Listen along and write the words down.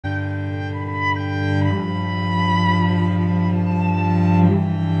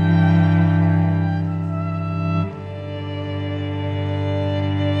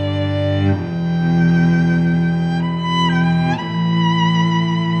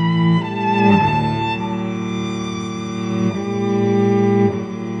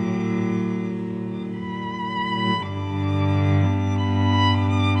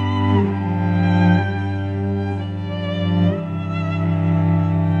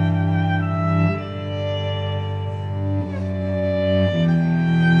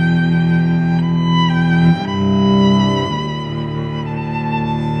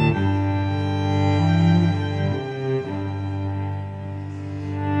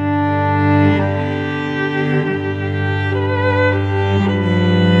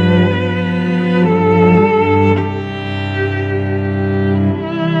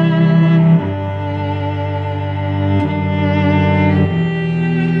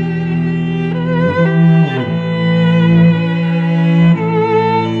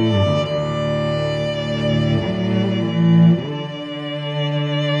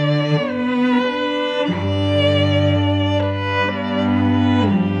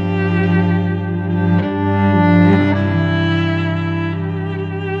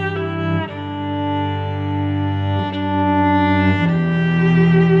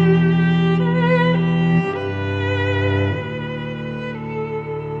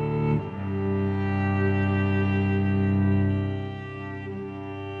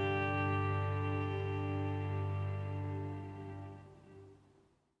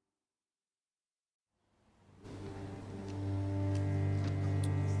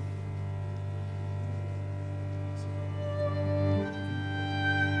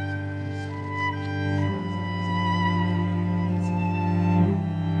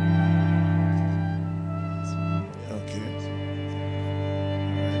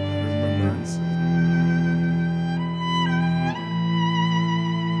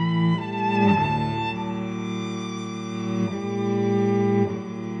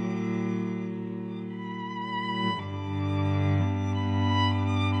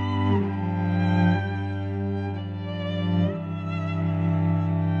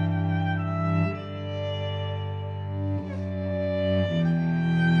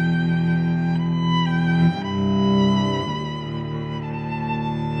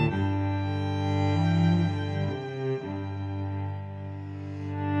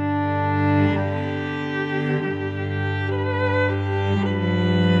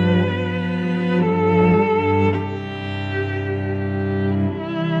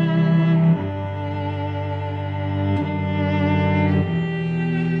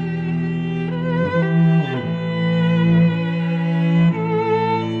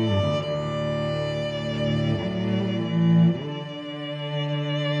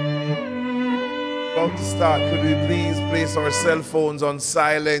About to start, could we please place our cell phones on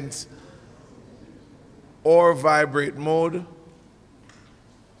silent or vibrate mode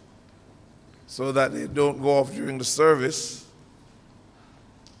so that they don't go off during the service?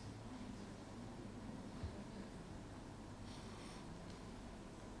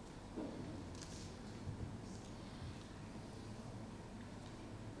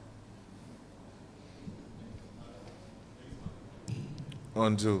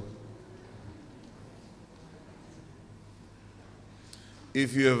 On two.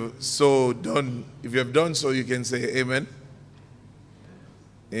 If you have done so, you can say amen.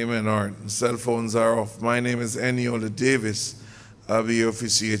 Amen. All right. Cell phones are off. My name is Eniola Davis. I'll be your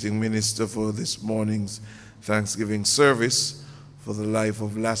officiating minister for this morning's Thanksgiving service for the life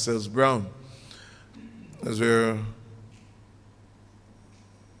of Lascelles Brown.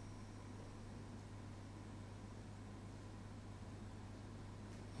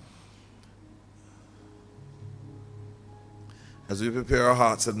 As we prepare our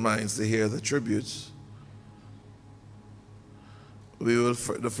hearts and minds to hear the tributes, we will,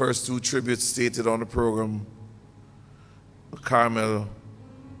 the first two tributes stated on the program, Carmel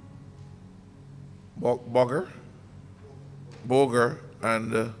Boger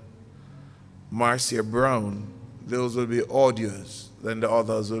and Marcia Brown, those will be audios, then the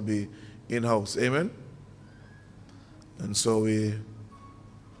others will be in-house. Amen? And so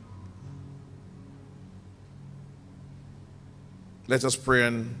let us pray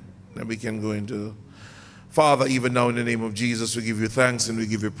and then we can go into. Father, even now in the name of Jesus, we give you thanks and we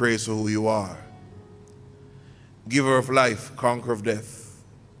give you praise for who you are. Giver of life, conqueror of death.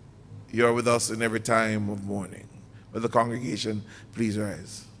 You are with us in every time of mourning. Will the congregation please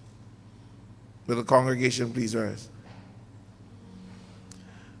rise? Will the congregation please rise?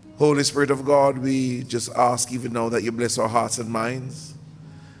 Holy Spirit of God, we just ask even now that you bless our hearts and minds.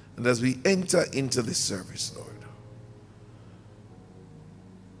 And as we enter into this service, Lord,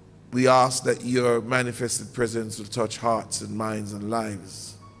 we ask that your manifested presence will touch hearts and minds and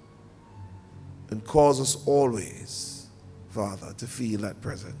lives and cause us always, Father, to feel that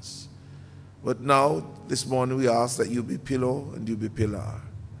presence. But now, this morning, we ask that you be pillow and you be pillar,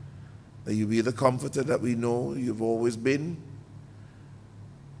 that you be the comforter that we know you've always been.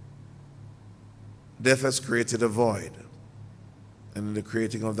 Death has created a void, and in the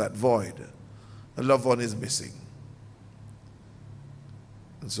creating of that void, a loved one is missing.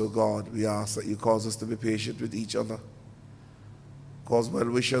 And so, God, we ask that you cause us to be patient with each other, cause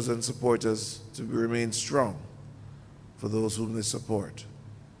well-wishers and supporters to remain strong for those whom they support,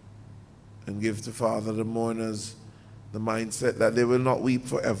 and give to, Father, the mourners the mindset that they will not weep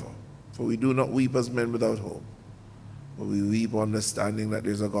forever, for we do not weep as men without hope, but we weep understanding that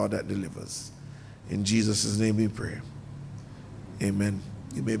there's a God that delivers. In Jesus' name we pray. Amen.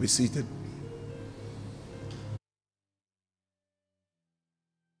 You may be seated.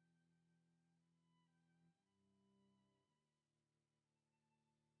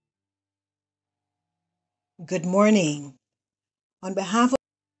 Good morning. On behalf of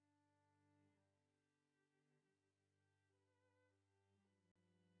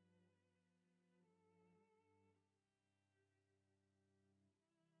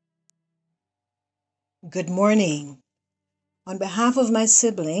Good morning. On behalf of my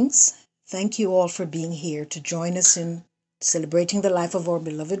siblings, thank you all for being here to join us in celebrating the life of our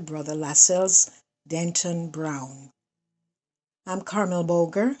beloved brother, Lascelles Denton Brown. I'm Carmel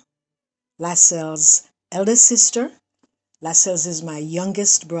Boger, Lascelles' eldest sister. Lascelles is my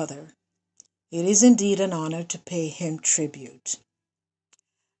youngest brother. It is indeed an honor to pay him tribute.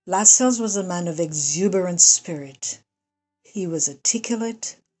 Lascelles was a man of exuberant spirit. He was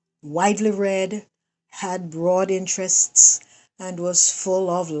articulate, widely read, had broad interests, and was full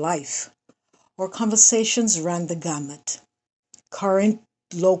of life. Our conversations ran the gamut: current,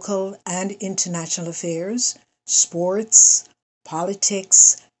 local, and international affairs, sports,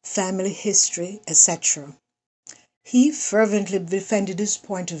 politics, family history, etc. He fervently defended his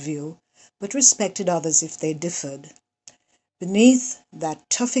point of view, but respected others if they differed. Beneath that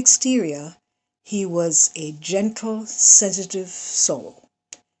tough exterior, he was a gentle, sensitive soul.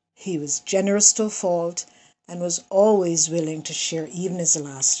 He was generous to a fault and was always willing to share even his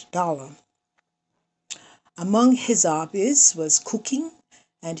last dollar. Among his hobbies was cooking,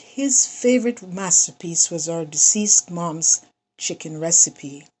 and his favorite masterpiece was our deceased mom's chicken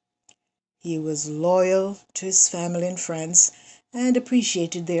recipe. He was loyal to his family and friends and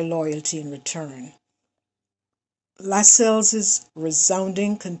appreciated their loyalty in return. Lascelles'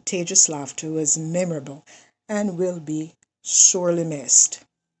 resounding, contagious laughter was memorable and will be sorely missed.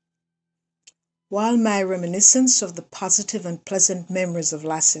 While my reminiscence of the positive and pleasant memories of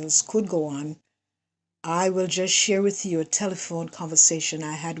Lascelles could go on, I will just share with you a telephone conversation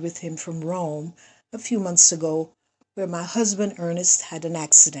I had with him from Rome a few months ago, where my husband Ernest had an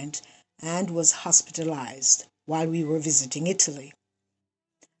accident and was hospitalized while we were visiting Italy.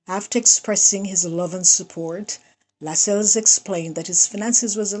 After expressing his love and support, Lascelles explained that his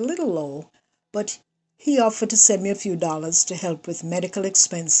finances was a little low, but he offered to send me a few dollars to help with medical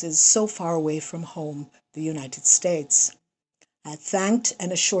expenses so far away from home, the United States. I thanked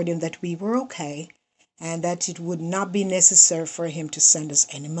and assured him that we were okay and that it would not be necessary for him to send us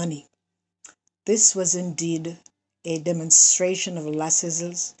any money. This was indeed a demonstration of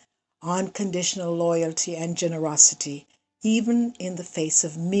Lascelles' unconditional loyalty and generosity, even in the face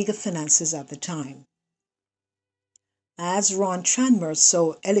of meager finances at the time. As Ron Tranmer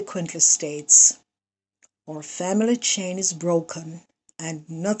so eloquently states, our family chain is broken and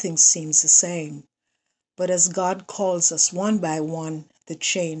nothing seems the same. But as God calls us one by one, the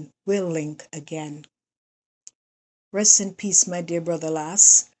chain will link again. Rest in peace, my dear brother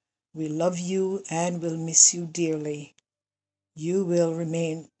Lass. We love you and will miss you dearly. You will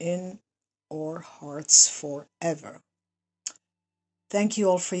remain in our hearts forever. Thank you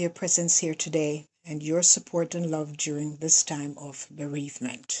all for your presence here today and your support and love during this time of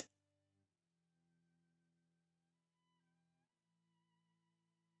bereavement.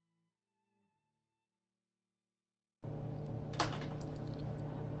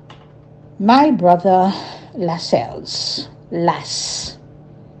 My brother Lascelles, as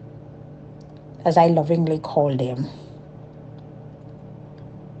I lovingly called him.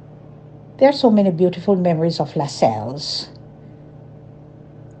 There are so many beautiful memories of Lascelles.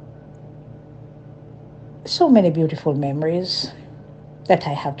 So many beautiful memories that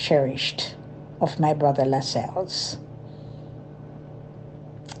I have cherished of my brother Lascelles.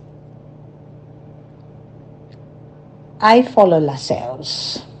 I follow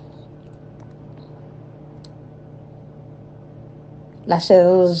Lascelles.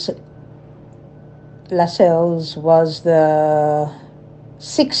 Lascelles Lascelles was the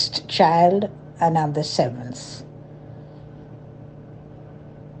sixth child, and I'm the seventh.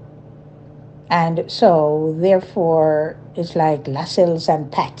 And so, therefore, it's like Lascelles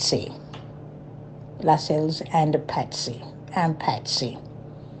and Patsy. Lascelles and Patsy. And Patsy.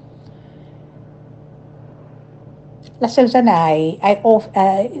 Lascelles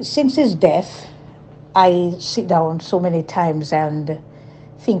and since his death, I sit down so many times and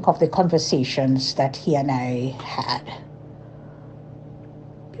think of the conversations that he and I had.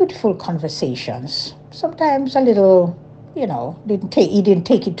 Beautiful conversations. Sometimes a little, he didn't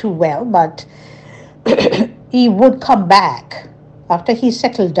take it too well, but he would come back. After he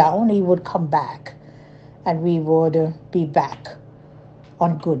settled down, he would come back and we would be back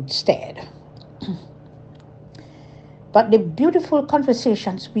on good stead. But the beautiful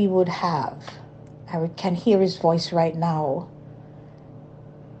conversations we would have, I can hear his voice right now.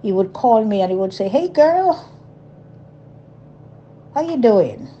 He would call me and he would say, "Hey girl, how you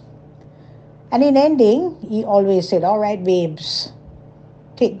doing?" And in ending, he always said, "All right, babes,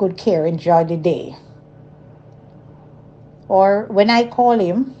 take good care, enjoy the day." Or when I call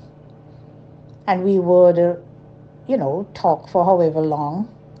him and we would, talk for however long,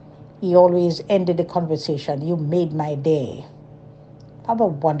 he always ended the conversation, "You made my day. Have a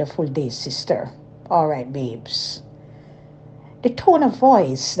wonderful day, sister. All right, babes." The tone of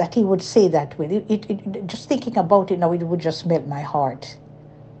voice that he would say that with, just thinking about it now, it would just melt my heart.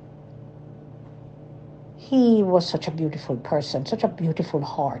 He was such a beautiful person, such a beautiful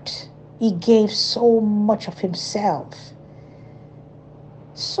heart. He gave so much of himself.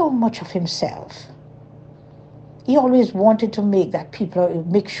 So much of himself. He always wanted to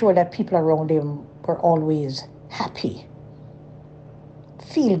make sure that people around him were always happy,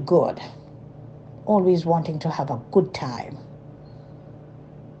 feel good, always wanting to have a good time.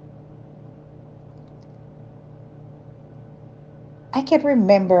 I can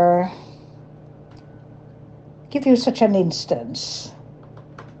remember, give you such an instance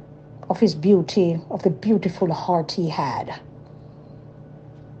of his beauty, of the beautiful heart he had.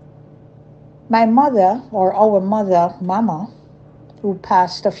 My mother, or our mother, Mama, who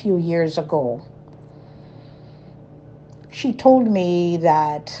passed a few years ago, she told me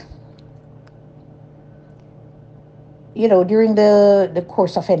that, during the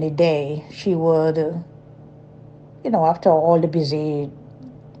course of any day, she would,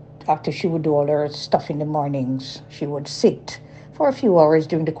 after she would do all her stuff in the mornings, she would sit for a few hours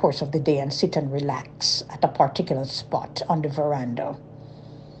during the course of the day and sit and relax at a particular spot on the veranda.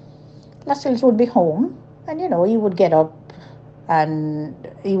 Lascelles would be home and, he would get up and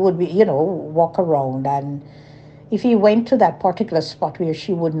he would be, walk around. And if he went to that particular spot where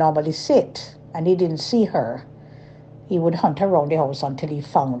she would normally sit, and he didn't see her, he would hunt around the house until he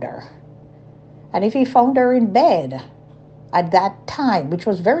found her. And if he found her in bed at that time, which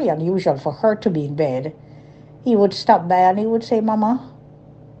was very unusual for her to be in bed, he would stop by and he would say, Mama,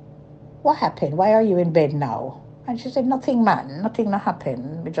 what happened? Why are you in bed now? And she said, nothing, man, nothing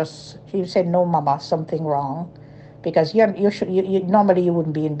happened. She said, no, Mama, something wrong. Because normally you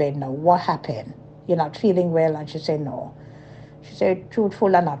wouldn't be in bed now. What happened? You're not feeling well? And she said, no. She said,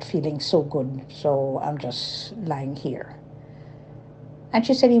 truthful, I'm not feeling so good, so I'm just lying here. And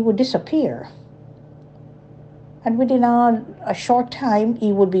she said he would disappear. And within a short time,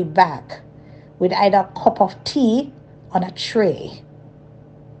 he would be back with either a cup of tea on a tray,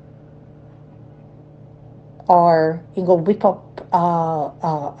 or he go whip up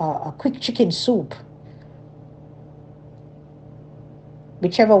a quick chicken soup,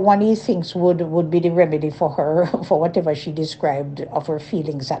 whichever one he thinks would be the remedy for her, for whatever she described of her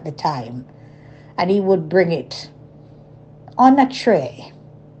feelings at the time. And he would bring it on a tray,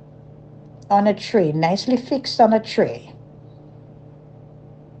 nicely fixed on a tray.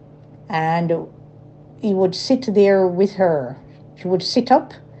 And he would sit there with her. She would sit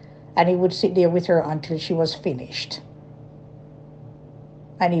up, and he would sit there with her until she was finished.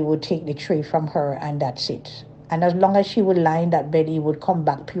 And he would take the tray from her, and that's it. And as long as she would lie in that bed, he would come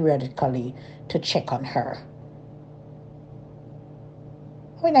back periodically to check on her.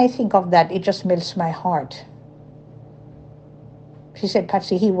 When I think of that, it just melts my heart. She said,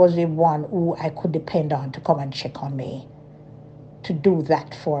 Patsy, he was the one who I could depend on to come and check on me, to do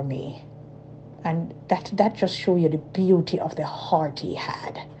that for me. And that just shows you the beauty of the heart he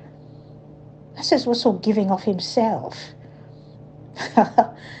had. Lascelles was so giving of himself.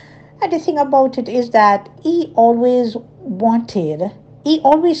 And the thing about it is that he always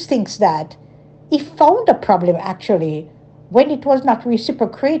thinks that he found a problem actually when it was not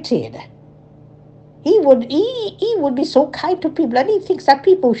reciprocated. He would be so kind to people, and he thinks that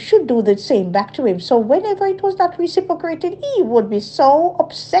people should do the same back to him. So whenever it was not reciprocated, he would be so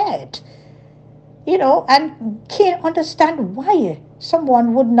upset, and can't understand why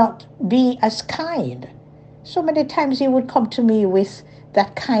someone would not be as kind. So many times he would come to me with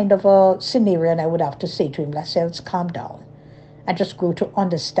that kind of a scenario, and I would have to say to him, Lascelles, calm down and just grow to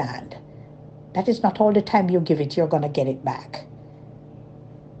understand that is not all the time you give it, you're going to get it back.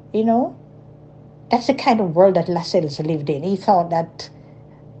 That's the kind of world that Lascelles lived in. He thought that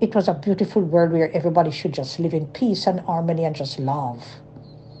it was a beautiful world where everybody should just live in peace and harmony and just love.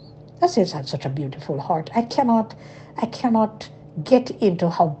 Lascelles had such a beautiful heart. I cannot get into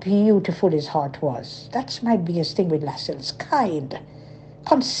how beautiful his heart was. That's my biggest thing with Lascelles. Kind,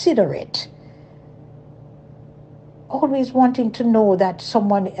 considerate, always wanting to know that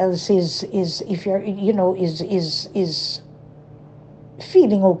someone else is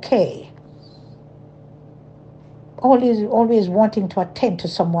feeling okay. Always wanting to attend to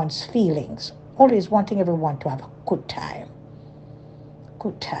someone's feelings. Always wanting everyone to have a good time.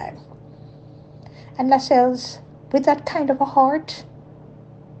 Good time. And Lascelles, with that kind of a heart,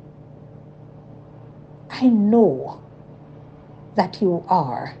 I know that you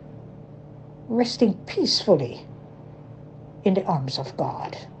are resting peacefully in the arms of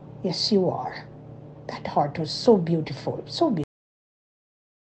God. Yes, you are. That heart was so beautiful, so beautiful.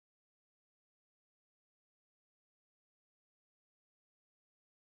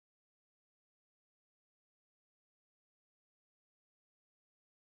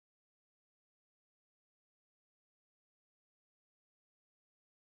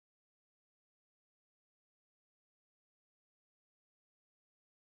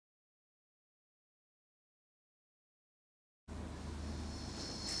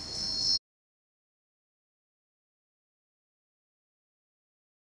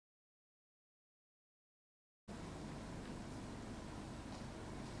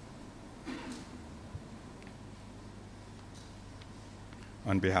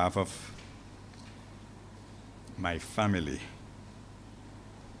 On behalf of my family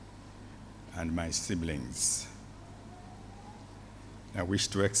and my siblings, I wish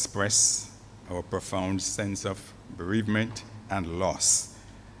to express our profound sense of bereavement and loss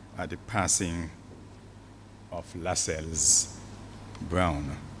at the passing of Lascelles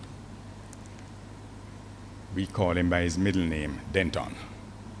Brown. We call him by his middle name, Denton.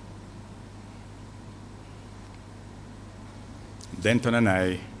 Denton and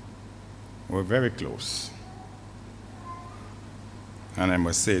I were very close. And I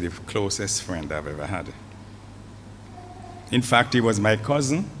must say, the closest friend I've ever had. In fact, he was my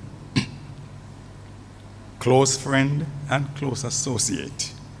cousin, close friend, and close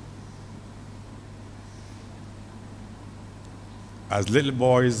associate. As little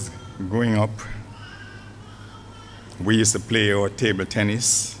boys growing up, we used to play our table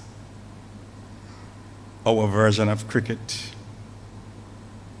tennis, our version of cricket,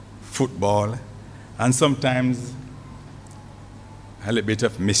 football, and sometimes a little bit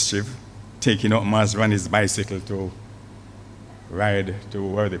of mischief, taking out Mazra on his bicycle to ride to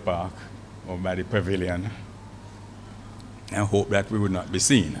Worthy Park or by the pavilion and hope that we would not be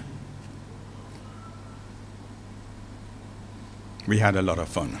seen. We had a lot of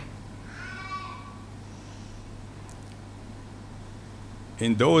fun.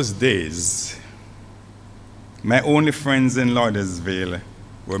 In those days, my only friends in Laudersville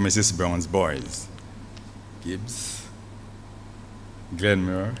were Mrs. Brown's boys, Gibbs,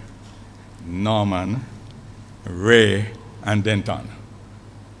 Glenmore, Norman, Ray, and Denton.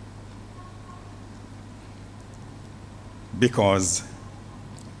 Because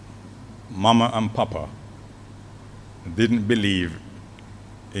Mama and Papa didn't believe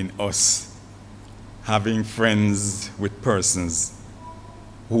in us having friends with persons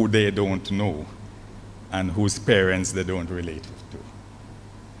who they don't know and whose parents they don't relate to.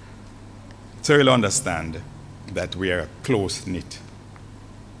 So you'll understand that we are a close-knit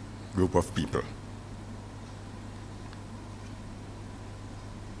group of people.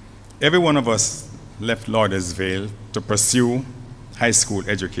 Every one of us left Laudersville to pursue high school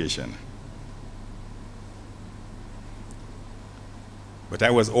education. But I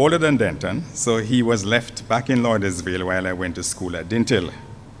was older than Denton, so he was left back in Laudersville while I went to school at Denton.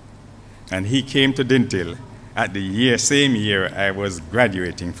 And he came to Denton at the same year I was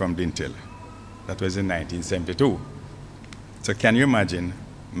graduating from Denton. That was in 1972. So can you imagine,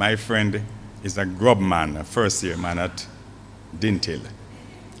 my friend is a grub man, a first-year man at Denton.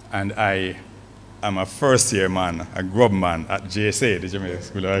 And I am a first-year man, a grub man at JSA, the Jamaica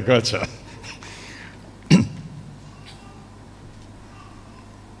School of Agriculture.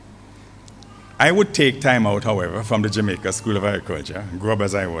 I would take time out, however, from the Jamaica School of Agriculture, grub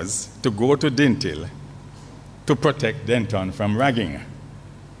as I was, to go to Denton to protect Denton from ragging.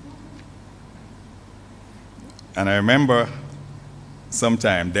 And I remember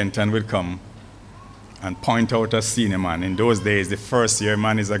sometime Denton would come and point out a senior man. In those days, the first-year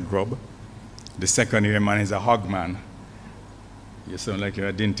man is a grub, the second-year man is a hog man. You sound like you're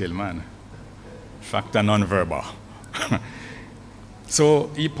a Denton man. Factor non-verbal. So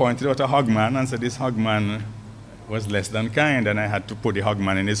he pointed out a hog man and said this hog man was less than kind, and I had to put the hog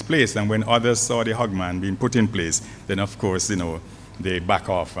man in his place. And when others saw the hog man being put in place, then of course, they back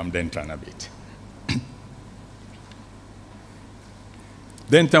off from Denton a bit.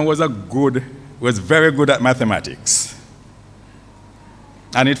 Denton was very good at mathematics.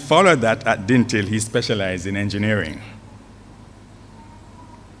 And it followed that at Denton he specialized in engineering.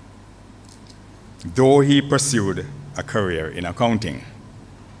 Though he pursued a career in accounting.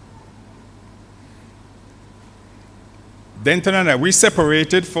 Denton and I, we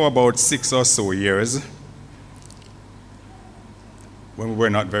separated for about 6 or so years when we were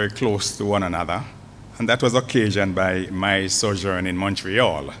not very close to one another. And that was occasioned by my sojourn in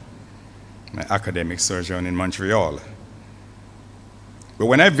Montreal, my academic sojourn in Montreal. But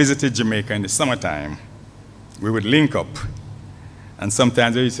when I visited Jamaica in the summertime, we would link up. And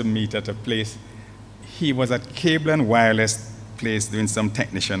sometimes we used to meet at a place. He was at Cable and Wireless place doing some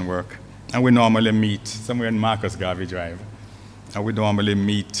technician work. And we normally meet somewhere in Marcus Garvey Drive. And we normally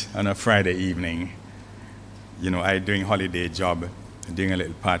meet on a Friday evening. I doing holiday job, doing a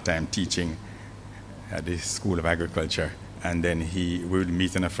little part-time teaching at the School of Agriculture. And then we would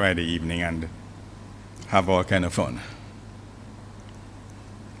meet on a Friday evening and have all kind of fun.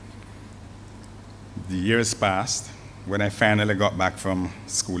 The years passed. When I finally got back from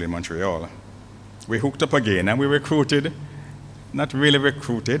school in Montreal, we hooked up again and we recruited, not really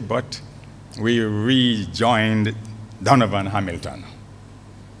recruited, but we rejoined Donovan Hamilton.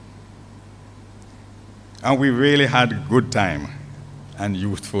 And we really had good time and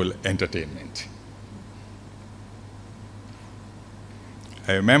youthful entertainment.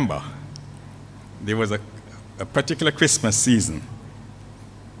 I remember there was a particular Christmas season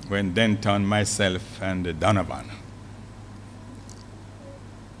when Denton, myself, and Donovan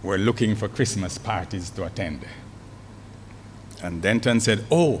were looking for Christmas parties to attend. And Denton said,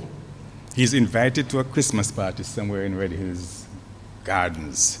 oh, he's invited to a Christmas party somewhere in Red Hills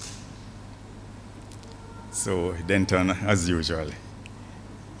Gardens. So Denton, as usual,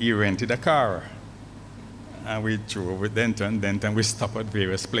 he rented a car. And we drove with Denton. Denton, we stopped at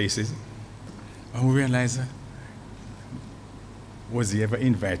various places. And we realized, was he ever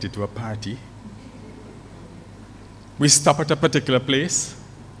invited to a party? We stopped at a particular place,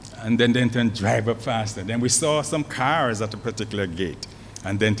 and then Denton drive up faster. Then we saw some cars at a particular gate.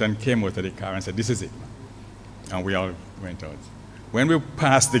 And Denton came out of the car and said, "This is it." And we all went out. When we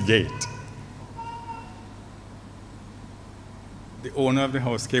passed the gate, the owner of the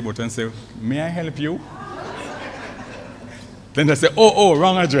house came out and said, "May I help you?" Then I said, oh,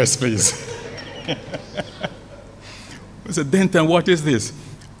 wrong address, please. I said, "Denton, what is this?"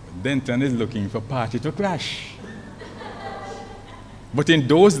 Denton is looking for party to crash. But in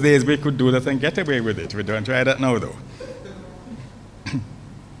those days, we could do that and get away with it. We don't try that now, though.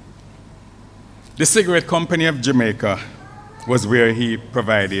 The Cigarette Company of Jamaica was where he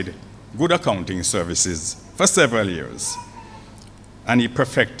provided good accounting services for several years, and he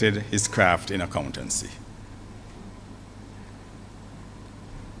perfected his craft in accountancy.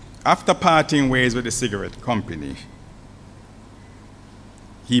 After parting ways with the cigarette company,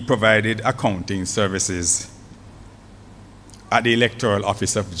 he provided accounting services at the Electoral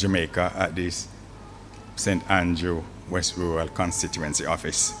Office of Jamaica at the St. Andrew West Rural Constituency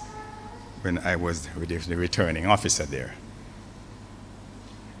Office when I was the returning officer there.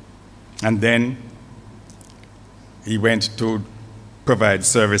 And then he went to provide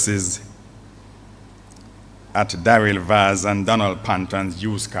services at Daryl Vaz and Donald Panton's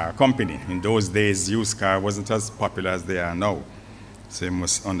used car company. In those days, used car wasn't as popular as they are now. So you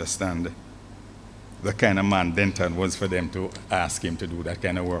must understand the kind of man Denton was for them to ask him to do that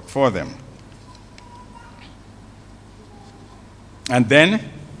kind of work for them. And then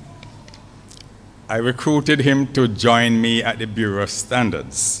I recruited him to join me at the Bureau of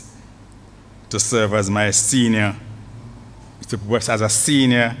Standards to serve as my senior, to work as a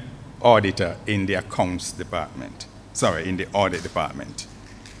senior auditor in the accounts department. In the audit department.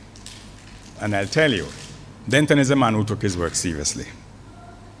 And I'll tell you, Denton is a man who took his work seriously.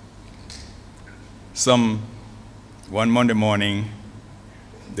 One Monday morning,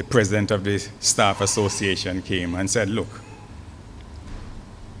 the president of the staff association came and said, "Look,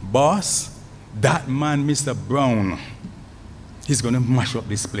 boss, that man, Mr. Brown, he's going to mash up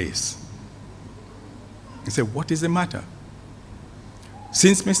this place." He said, "What is the matter?"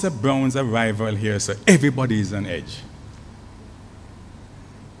 "Since Mr. Brown's arrival here, sir, everybody is on edge."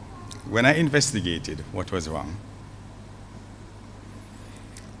 When I investigated what was wrong,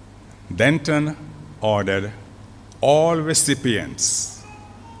 Denton ordered all recipients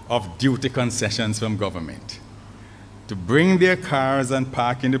of duty concessions from government to bring their cars and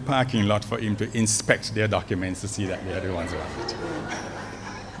park in the parking lot for him to inspect their documents to see that they are the ones who have it.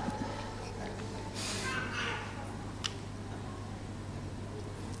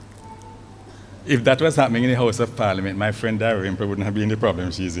 If that was happening in the House of Parliament, my friend Darren wouldn't have been the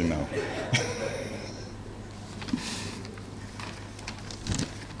problem she's in now.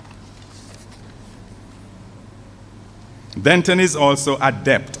 Denton is also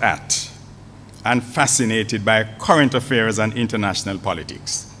adept at and fascinated by current affairs and international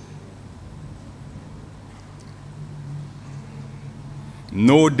politics.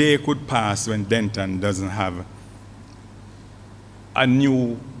 No day could pass when Denton doesn't have a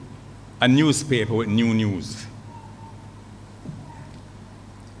newspaper with new news.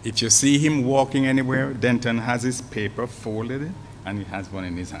 If you see him walking anywhere, Denton has his paper folded and he has one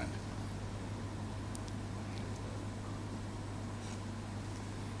in his hand.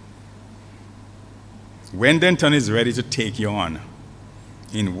 When Denton is ready to take you on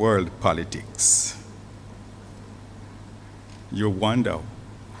in world politics, you wonder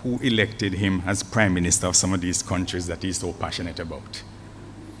who elected him as prime minister of some of these countries that he's so passionate about.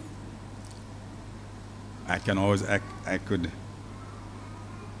 I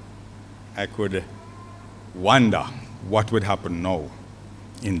could wonder what would happen now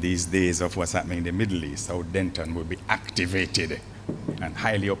in these days of what's happening in the Middle East, how Denton would be activated and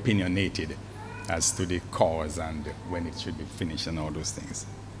highly opinionated as to the cause and when it should be finished and all those things.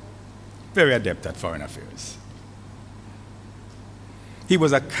 Very adept at foreign affairs. He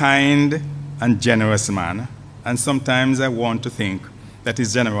was a kind and generous man, and sometimes I want to think that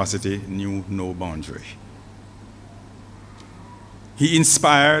his generosity knew no boundary. He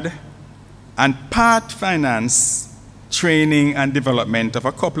inspired and part financed training and development of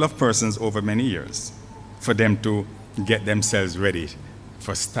a couple of persons over many years for them to get themselves ready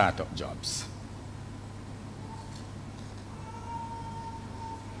for startup jobs.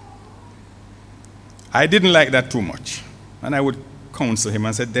 I didn't like that too much, and I would counsel him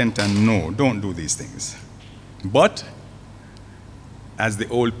and say, "Denton, no, don't do these things." But, as the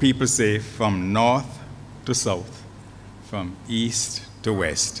old people say, from north to south, from east to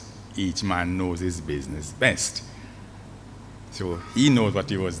west, each man knows his business best. So he knows what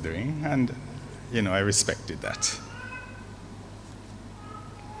he was doing, and, I respected that.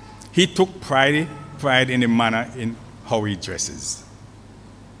 He took pride in the manner in how he dresses.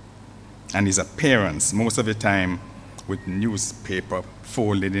 and his appearance, most of the time with newspaper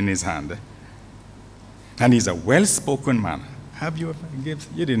folded in his hand. And he's a well-spoken man. Have you ever,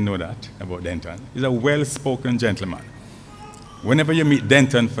 you didn't know that about Denton. He's a well-spoken gentleman. Whenever you meet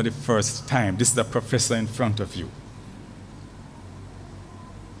Denton for the first time, this is the professor in front of you.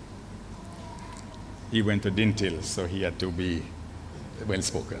 He went to Denton, so he had to be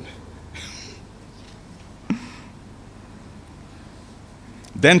well-spoken.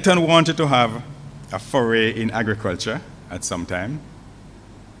 Denton wanted to have a foray in agriculture at some time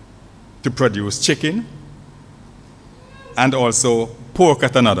to produce chicken and also pork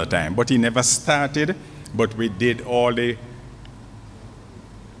at another time. But he never started, but we did all the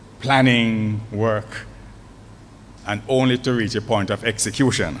planning work and only to reach a point of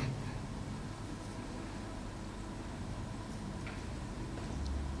execution.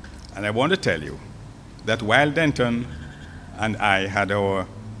 And I want to tell you that while Denton and I had our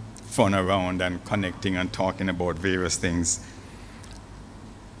fun around and connecting and talking about various things,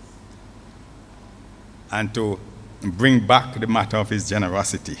 and to bring back the matter of his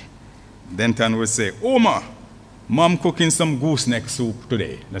generosity, Denton would say, Oma, Mom cooking some gooseneck soup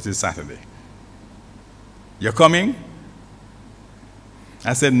today. That is Saturday. You coming?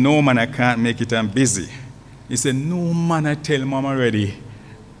 I said, no, man, I can't make it. I'm busy. He said, no, man, I tell Mom already.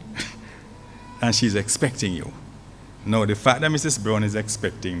 And she's expecting you. No, the fact that Mrs. Brown is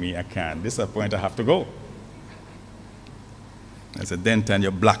expecting me, I can't. This is a point I have to go. I said, Denton,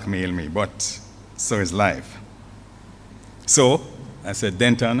 you blackmail me, but so is life. So I said,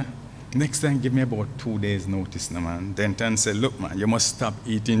 Denton, next time give me about 2 days notice, no, man. Denton said, look, man, you must stop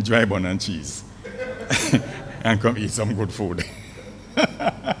eating dry bun and cheese and come eat some good food.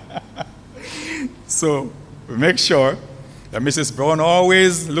 So make sure that Mrs. Brown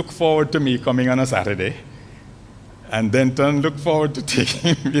always look forward to me coming on a Saturday, and Denton look forward to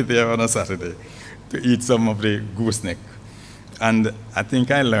taking me there on a Saturday to eat some of the gooseneck. And I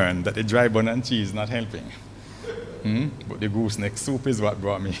think I learned that the dry bun and cheese is not helping. But the gooseneck soup is what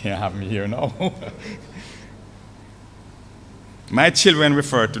brought me here, have me here now. My children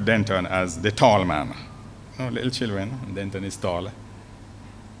refer to Denton as the tall man. No, little children, Denton is tall.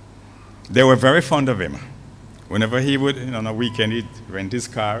 They were very fond of him. Whenever he would, on a weekend, he'd rent his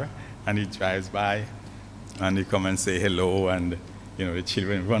car and he drives by and he come and say hello, and the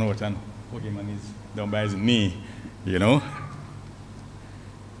children run out and hug him and he's down by his knee,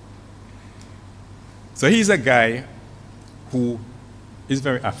 So he's a guy who is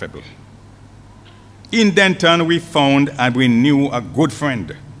very affable. In Denton, we found and we knew a good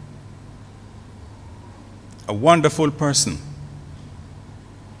friend, a wonderful person.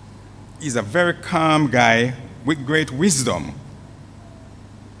 He's a very calm guy with great wisdom,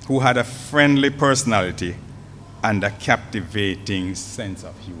 who had a friendly personality and a captivating sense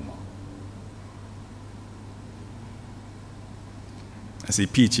of humor. I see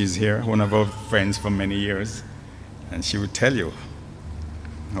Peaches here, one of our friends for many years, and she would tell you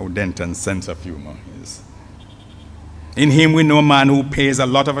how Denton's sense of humor is. In him, we know a man who pays a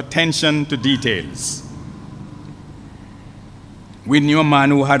lot of attention to details. We knew a man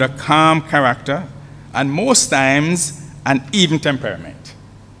who had a calm character and most times an even temperament.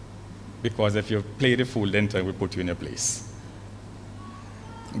 Because if you play the fool, Denton will put you in your place.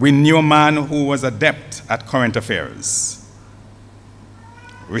 We knew a man who was adept at current affairs,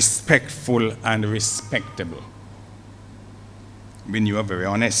 respectful and respectable. We knew a very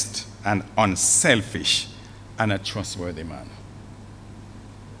honest and unselfish and a trustworthy man.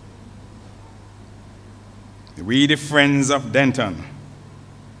 We, the friends of Denton,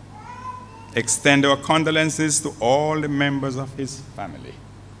 extend our condolences to all the members of his family.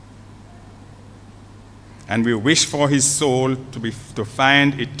 And we wish for his soul to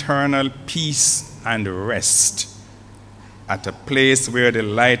find eternal peace and rest at a place where the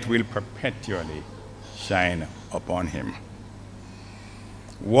light will perpetually shine upon him.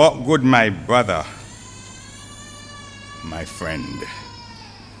 Walk good, my brother, my friend.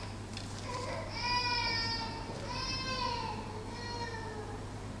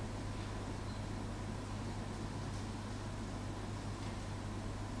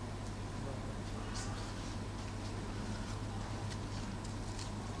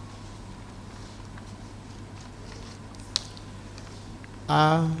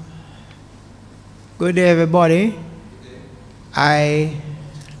 Good day, everybody. I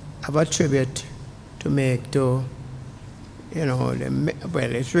have a tribute to make to,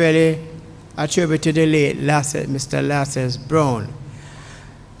 it's really a tribute to the late Mr. Lascelles Brown.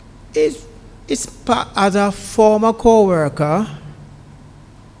 As a former co-worker,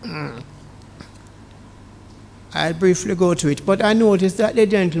 I'll briefly go to it, but I noticed that the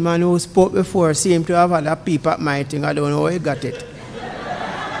gentleman who spoke before seemed to have had a peep at my thing. I don't know where he got it.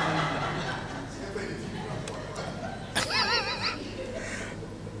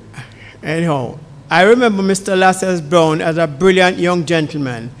 Anyhow, I remember Mr. Lascelles Brown as a brilliant young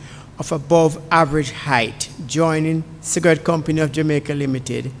gentleman of above average height, joining Cigarette Company of Jamaica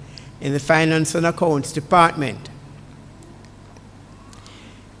Limited in the Finance and Accounts Department.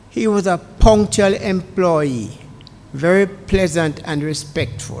 He was a punctual employee, very pleasant and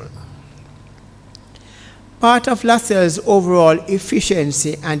respectful. Part of Lascelles' overall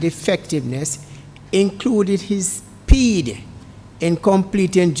efficiency and effectiveness included his speed in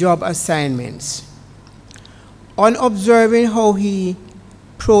completing job assignments. On observing how he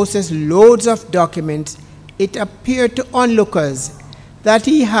processed loads of documents, it appeared to onlookers that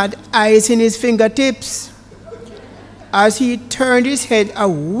he had ice in his fingertips as he turned his head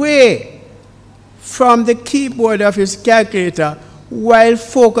away from the keyboard of his calculator while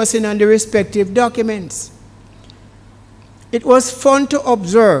focusing on the respective documents. It was fun to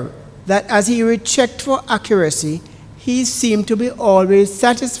observe that as he rechecked for accuracy, he seemed to be always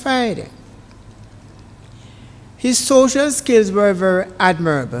satisfied. His social skills were very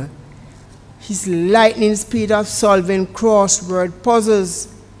admirable. His lightning speed of solving crossword puzzles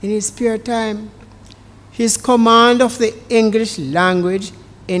in his spare time, his command of the English language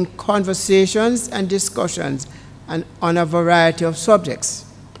in conversations and discussions and on a variety of subjects.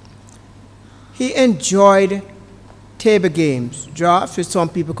 He enjoyed table games, drafts, which some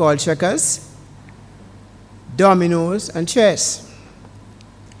people call checkers, dominoes, and chess.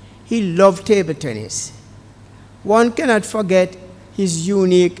 He loved table tennis. One cannot forget his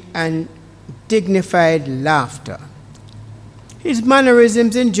unique and dignified laughter. His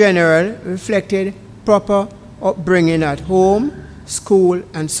mannerisms in general reflected proper upbringing at home, school,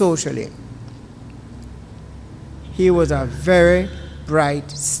 and socially. He was a very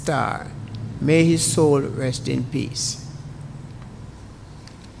bright star. May his soul rest in peace.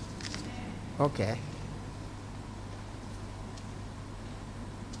 Okay.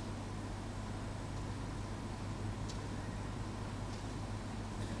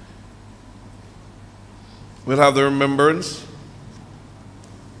 We'll have the remembrance.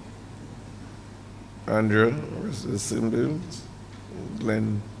 Andrea, where's the siblings?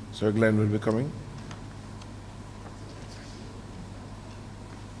 Glenn, Sir Glenn will be coming.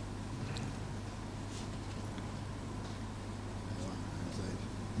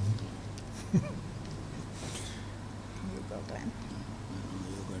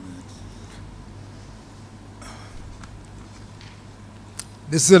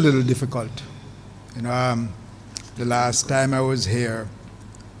 This is a little difficult. You know, the last time I was here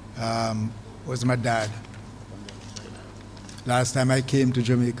was my dad. Last time I came to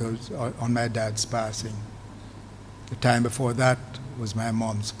Jamaica was on my dad's passing. The time before that was my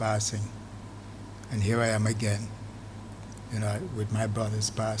mom's passing. And here I am again, you know, with my brother's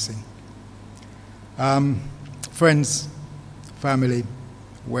passing. Friends, family,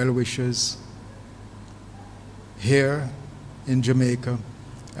 well-wishers here in Jamaica,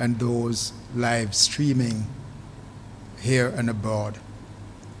 and those live streaming here and abroad.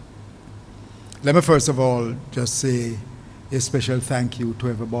 Let me first of all just say a special thank you to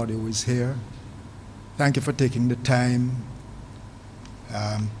everybody who is here. Thank you for taking the time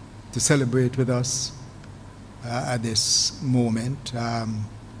to celebrate with us at this moment.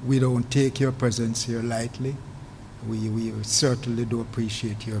 We don't take your presence here lightly. We certainly do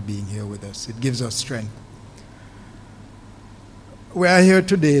appreciate your being here with us. It gives us strength. We are here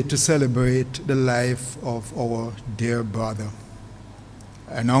today to celebrate the life of our dear brother,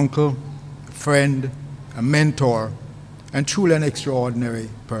 an uncle, a friend, a mentor, and truly an extraordinary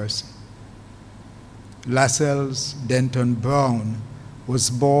person. Lascelles Denton Brown was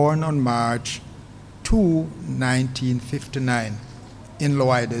born on March 2, 1959 in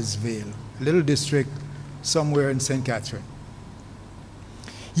Loyders Vale, a little district somewhere in St. Catherine.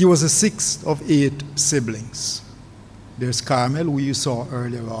 He was the sixth of 8 siblings. There's Carmel, who you saw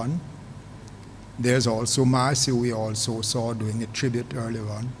earlier on. There's also Marcy, who we also saw doing a tribute earlier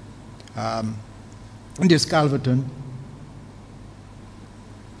on. And there's Calverton.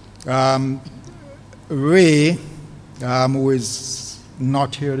 Ray, who is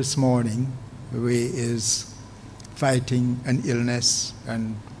not here this morning, Ray is fighting an illness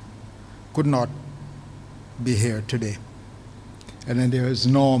and could not be here today. And then there's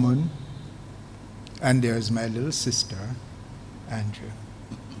Norman, and there's my little sister, Andrew.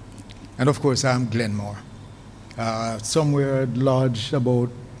 And of course, I'm Glenmore. Somewhere lodged about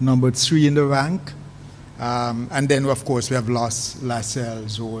number 3 in the rank. And then, of course, we have lost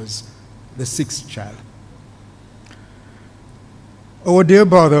Lascelles, who was the 6th child. Our dear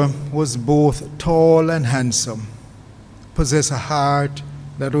brother was both tall and handsome, possessed a heart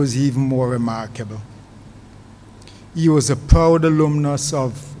that was even more remarkable. He was a proud alumnus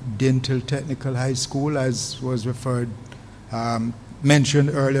of Denton Technical High School, as was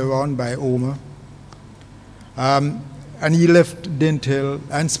mentioned earlier on by Omer. And he left Denton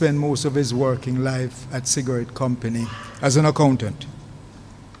and spent most of his working life at cigarette company as an accountant.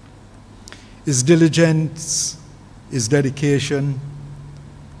 His diligence, his dedication,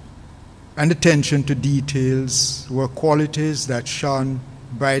 and attention to details were qualities that shone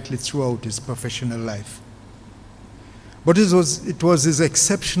brightly throughout his professional life. But it was his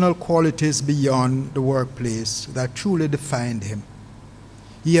exceptional qualities beyond the workplace that truly defined him.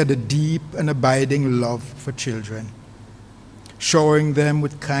 He had a deep and abiding love for children, showering them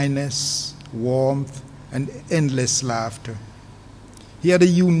with kindness, warmth, and endless laughter. He had a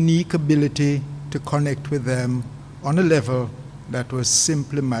unique ability to connect with them on a level that was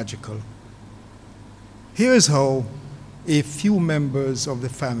simply magical. Here's how a few members of the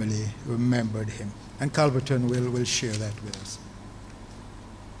family remembered him, and Calverton will share that with us.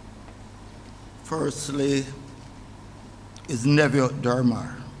 Firstly, his nephew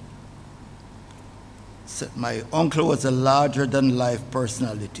Dermar. My uncle was a larger-than-life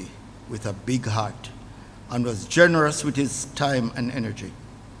personality with a big heart and was generous with his time and energy.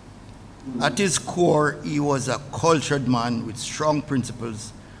 At his core, he was a cultured man with strong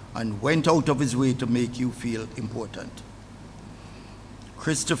principles and went out of his way to make you feel important.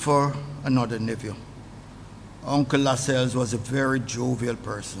 Christopher, another nephew. Uncle Lascelles was a very jovial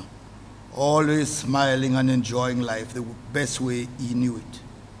person, always smiling and enjoying life the best way he knew it.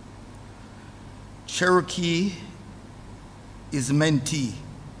 Cherokee is mentee.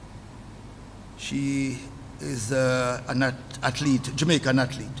 She is an athlete, Jamaican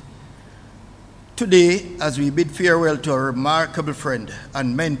athlete. Today, as we bid farewell to a remarkable friend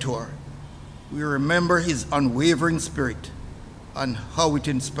and mentor, we remember his unwavering spirit and how it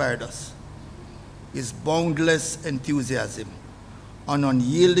inspired us. His boundless enthusiasm and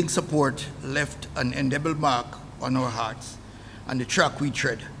unyielding support left an indelible mark on our hearts and the track we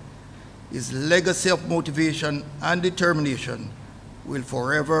tread. His legacy of motivation and determination will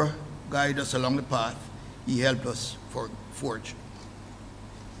forever guide us along the path he helped us forge.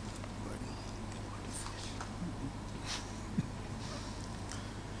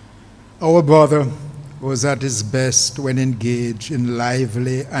 Our brother was at his best when engaged in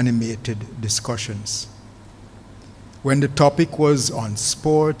lively, animated discussions. When the topic was on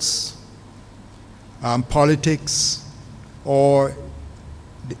sports, politics, or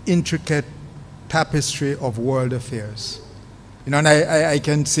the intricate tapestry of world affairs. You know, and I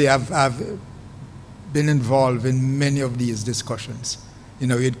can say I've been involved in many of these discussions. You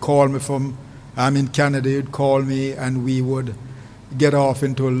know, he'd call me from, I'm in Canada, he'd call me and we would get off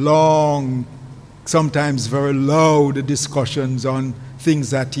into long, sometimes very loud discussions on things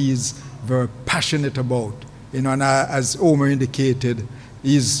that he's very passionate about. You know, and as Omer indicated,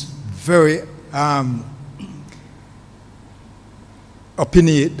 he's very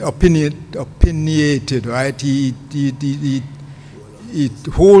opinionated, right? He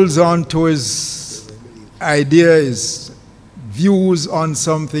holds on to his idea, his views on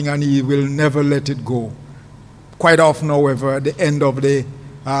something, and he will never let it go. Quite often, however, at the end of the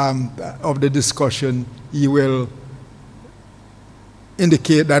discussion, he will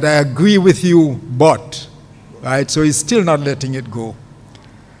indicate that I agree with you, but, right? So he's still not letting it go.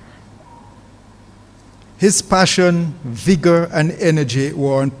 His passion, vigor, and energy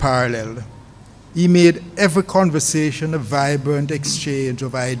were unparalleled. He made every conversation a vibrant exchange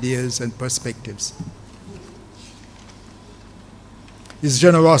of ideas and perspectives. His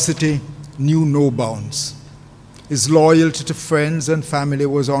generosity knew no bounds. His loyalty to friends and family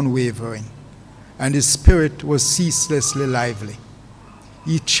was unwavering, and his spirit was ceaselessly lively.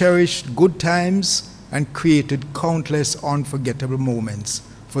 He cherished good times and created countless unforgettable moments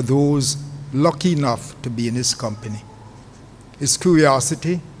for those lucky enough to be in his company. His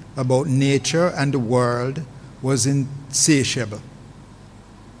curiosity about nature and the world was insatiable.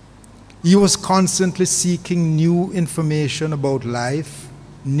 He was constantly seeking new information about life,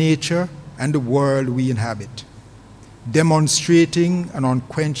 nature, and the world we inhabit, demonstrating an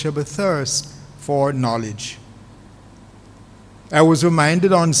unquenchable thirst for knowledge. I was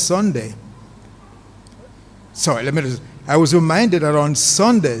reminded that on Sundays,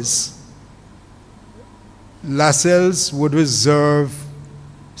 Lascelles would reserve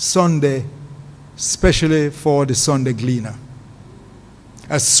Sunday especially for the Sunday Gleaner.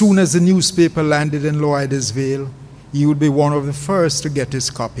 As soon as the newspaper landed in Loides Vale, he would be one of the first to get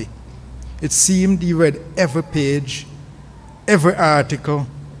his copy. It seemed he read every page, every article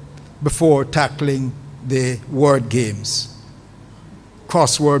before tackling the word games.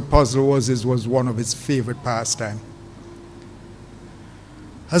 Crossword puzzle was one of his favorite pastimes.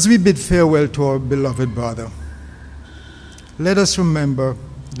 As we bid farewell to our beloved brother, let us remember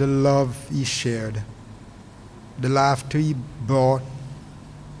the love he shared, the laughter he brought,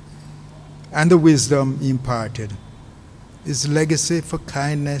 and the wisdom he imparted. His legacy for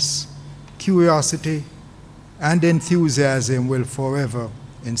kindness, curiosity, and enthusiasm will forever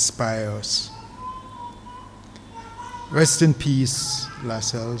inspire us. Rest in peace,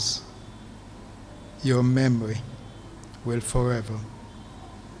 Lascelles. Your memory will forever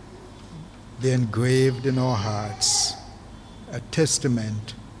be engraved in our hearts, a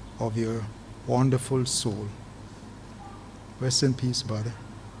testament of your wonderful soul. Rest in peace, brother.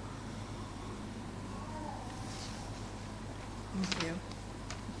 Thank you.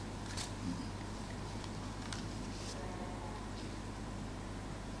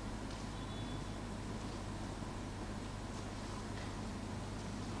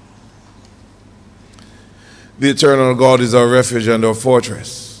 The eternal God is our refuge and our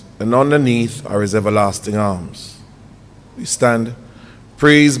fortress, and underneath are his everlasting arms. We stand.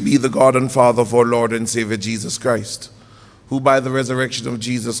 Praise be the God and Father of our Lord and Savior Jesus Christ, who by the resurrection of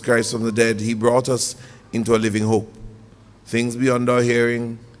Jesus Christ from the dead, he brought us into a living hope. Things beyond our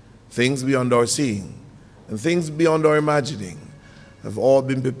hearing, things beyond our seeing, and things beyond our imagining have all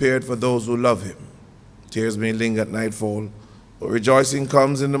been prepared for those who love him. Tears may linger at nightfall, but rejoicing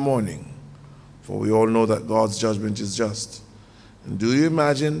comes in the morning. For we all know that God's judgment is just. And do you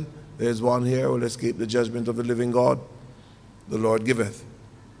imagine there's one here who will escape the judgment of the living God? The Lord giveth,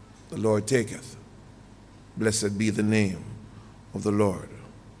 the Lord taketh. Blessed be the name of the Lord.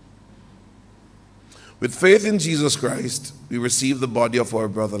 With faith in Jesus Christ, we receive the body of our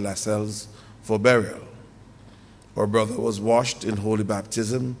brother Lascelles for burial. Our brother was washed in holy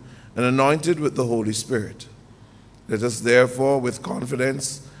baptism and anointed with the Holy Spirit. Let us therefore, with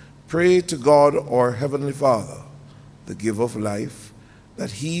confidence, pray to God, our Heavenly Father, the giver of life,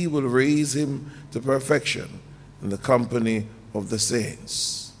 that he will raise him to perfection in the company of the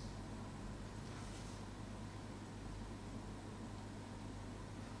saints.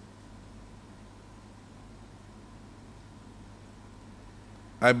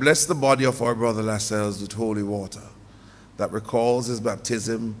 I bless the body of our brother Lascelles with holy water that recalls his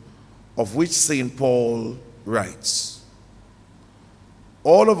baptism, of which St. Paul writes,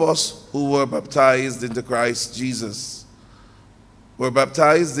 all of us who were baptized into Christ Jesus were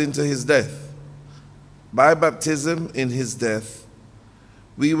baptized into his death. By baptism in his death,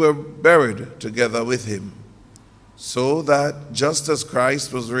 we were buried together with him, so that just as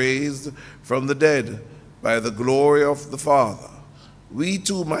Christ was raised from the dead by the glory of the Father, we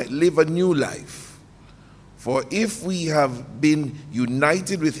too might live a new life. For if we have been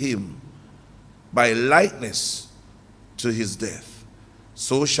united with him by likeness to his death,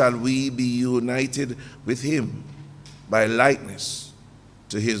 so shall we be united with him by likeness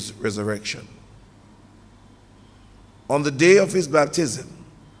to his resurrection. On the day of his baptism,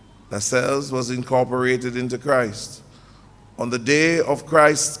 Lascelles was incorporated into Christ. On the day of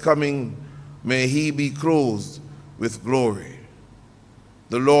Christ's coming, may he be clothed with glory.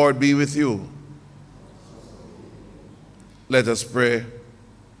 The Lord be with you. Let us pray.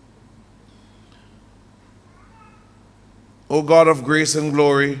 O God of grace and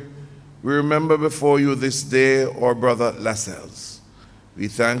glory, we remember before you this day our brother Lascelles. We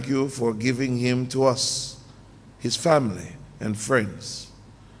thank you for giving him to us, his family and friends,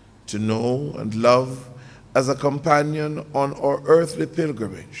 to know and love as a companion on our earthly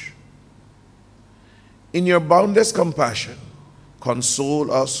pilgrimage. In your boundless compassion,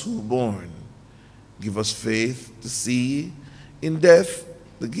 console us who mourn. Give us faith to see in death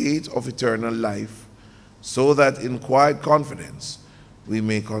the gate of eternal life, so that in quiet confidence we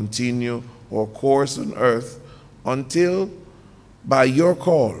may continue our course on earth until, by your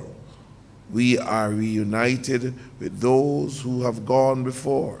call, we are reunited with those who have gone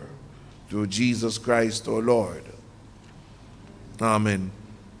before, through Jesus Christ our Lord. Amen.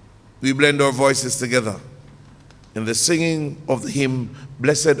 We blend our voices together in the singing of the hymn,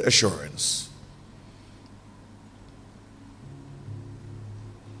 Blessed Assurance.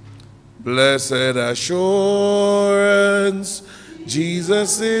 Blessed assurance,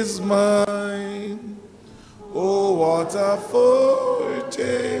 Jesus is mine. Oh, what a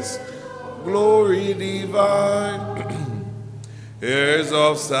foretaste, glory divine. Heirs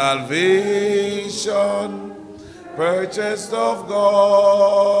of salvation, purchased of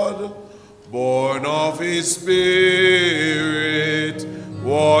God, born of his Spirit,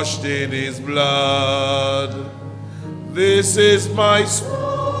 washed in his blood. This is my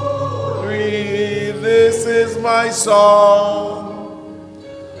story, this is my song.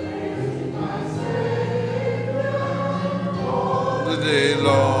 All the day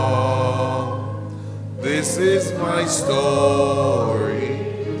long. This is my story,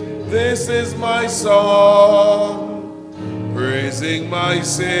 this is my song. Praising my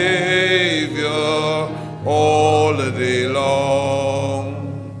Savior all the day long.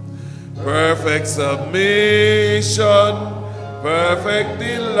 Perfect submission, perfect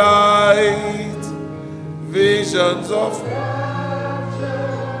delight, visions of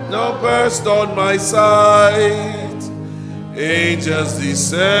now burst on my sight. Angels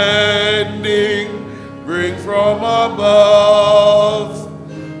descending, bring from above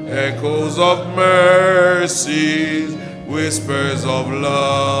echoes of mercy, whispers of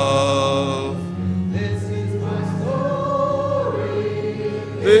love.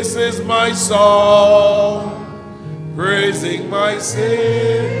 This is my song, praising my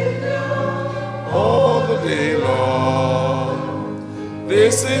Savior all the day long.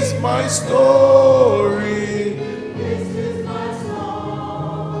 This is my story. This is my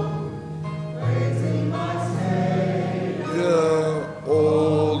song, praising my Savior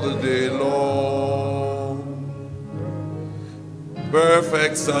all the day long.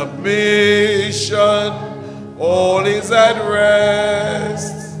 Perfect submission, all is at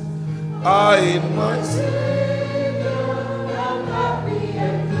rest. I in my Savior am happy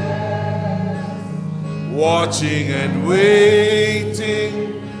and blessed. Watching and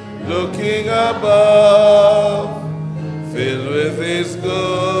waiting, looking above, filled with His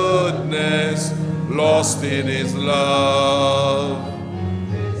goodness, lost in His love.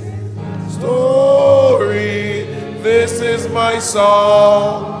 Story, this is my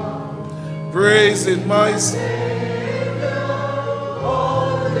song, praising my Savior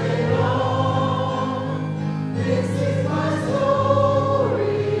all the day long. This is my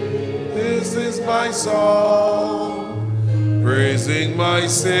story, this is my song, praising my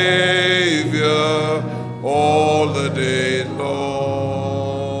Savior all the day long.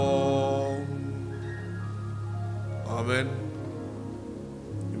 Amen.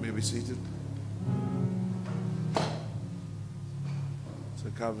 You may be seated.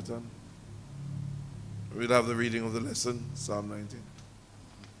 Sir Capitan. We'll have the reading of the lesson, Psalm 19.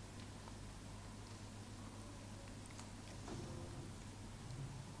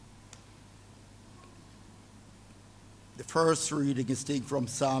 The first reading is taken from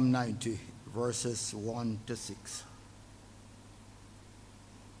Psalm 90, verses 1 to 6.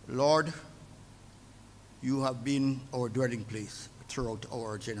 Lord, you have been our dwelling place throughout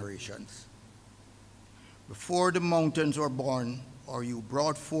our generations. Before the mountains were born, or you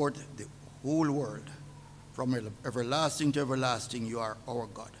brought forth the whole world, from everlasting to everlasting, you are our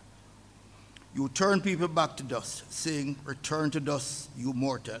God. You turn people back to dust, saying, return to dust, you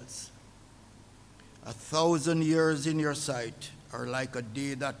mortals. 1,000 years in your sight are like a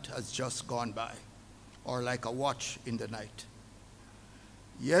day that has just gone by, or like a watch in the night.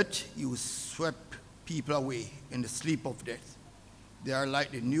 Yet you swept people away in the sleep of death. They are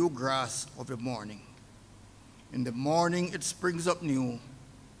like the new grass of the morning. In the morning it springs up new,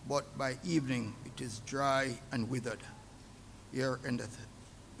 but by evening it is dry and withered. Here endeth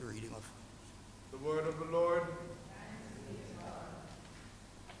the reading of the word of the Lord.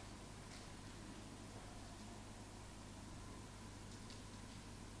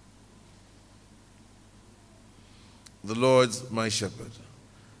 The Lord's my shepherd.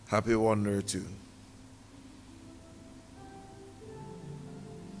 Happy wanderer too.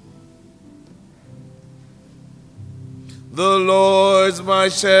 The Lord's my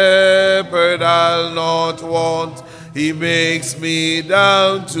shepherd, I'll not want. He makes me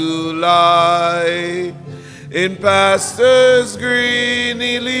down to lie. In pastures green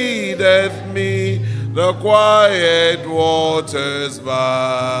he leadeth me, the quiet waters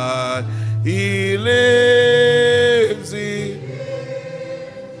by. He lives,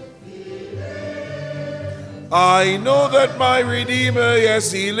 I know that my Redeemer,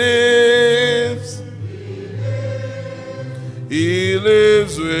 yes, he lives. He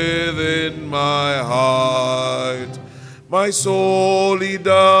lives within my heart. My soul he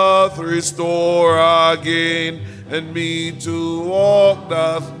doth restore again, and me to walk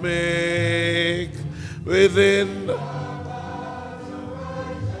doth make within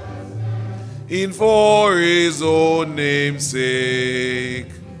in for his own name's sake.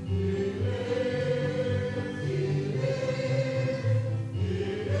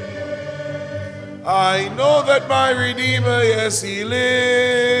 I know that my Redeemer, yes, he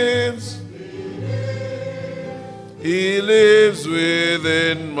lives. He lives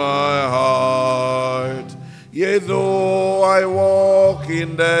within my heart. Yea, though I walk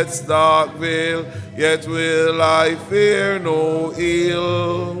in death's dark vale, yet will I fear no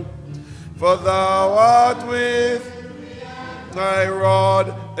ill. For thou art with thy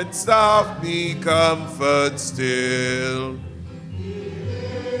rod and staff me comfort still.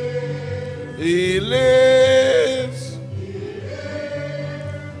 He lives.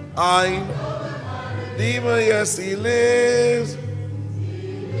 I know Redeemer, yes, he lives.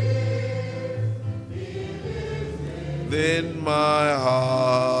 In my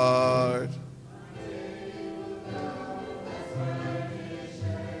heart.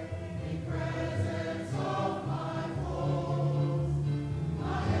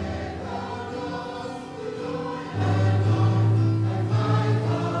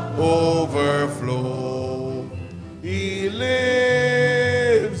 Overflow. He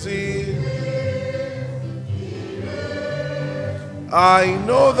lives. I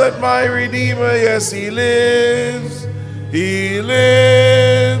know that my Redeemer, yes, he lives. He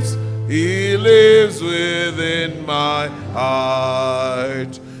lives within my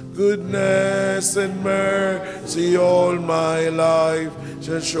heart. Goodness and mercy all my life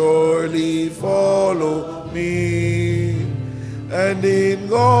shall surely follow me. And in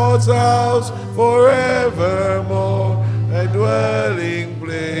God's house forevermore a dwelling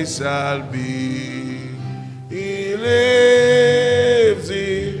place shall be. He lives,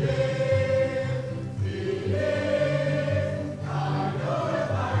 he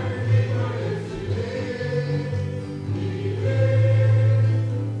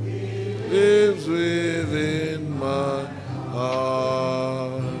lives within my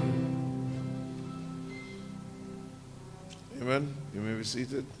heart. Amen. You may be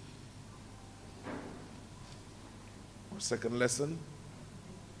seated. Our second lesson.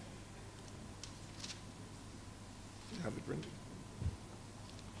 You have it printed.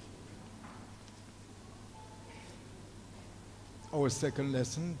 Our second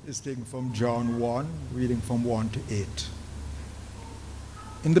lesson is taken from John 1, reading from 1 to 8.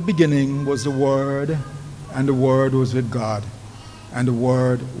 In the beginning was the Word, and the Word was with God, and the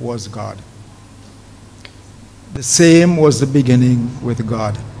Word was God. The same was the beginning with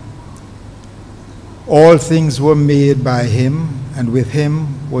God. All things were made by him, and with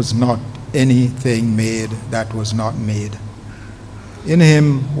him was not anything made that was not made. In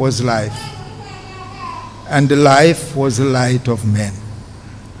him was life, and the life was the light of men.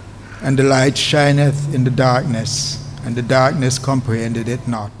 And the light shineth in the darkness, and the darkness comprehended it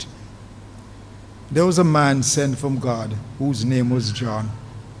not. There was a man sent from God, whose name was John.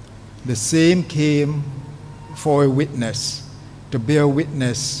 The same came for a witness, to bear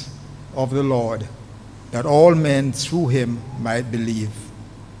witness of the Lord, that all men through him might believe.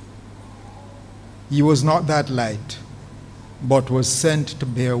 He was not that light, but was sent to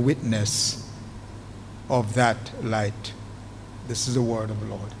bear witness of that light. This is the word of the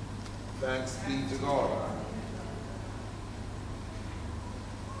Lord. Thanks be to God.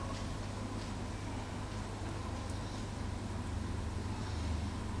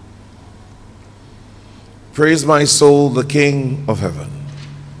 Praise my soul, the King of heaven.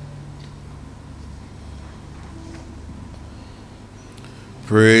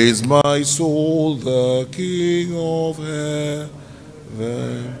 Praise my soul, the King of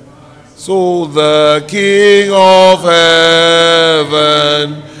heaven. Soul, the King of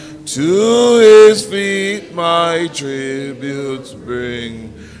heaven. To his feet my tributes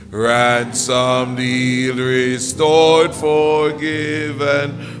bring. Ransomed, healed, restored,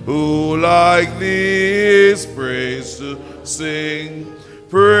 forgiven, who like thee is praise to sing.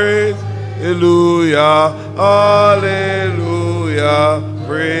 Praise, hallelujah, hallelujah,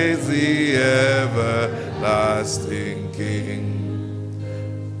 praise the everlasting King.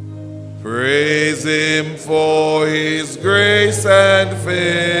 Praise him for his grace and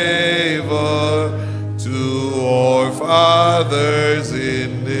favor to our fathers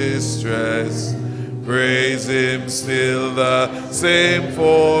in distress. Praise him still the same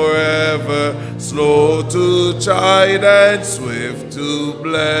forever, slow to chide and swift to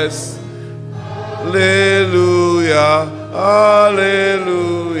bless. Hallelujah,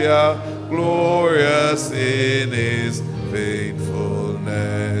 hallelujah, glorious in his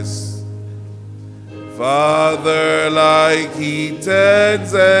faithfulness. Father, like he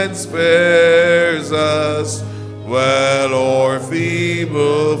tends and spares us, well or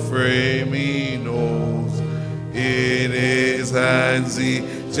feeble frame he knows. In his hands he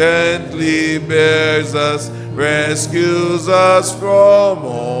gently bears us, rescues us from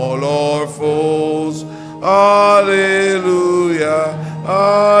all our foes. Hallelujah,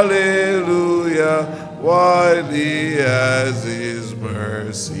 hallelujah, widely as his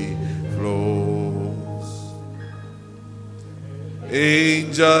mercy flows.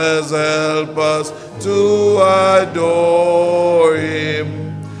 Angels help us to adore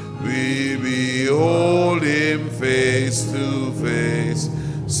him. We behold him face to face.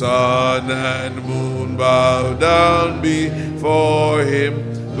 Sun and moon bow down before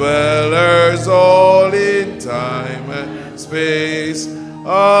him. Dwellers all in time and space.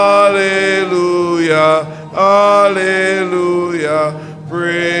 Alleluia, alleluia.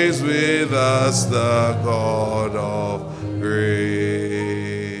 Praise with us the God of grace.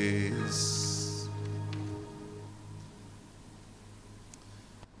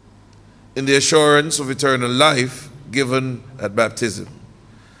 In the assurance of eternal life given at baptism,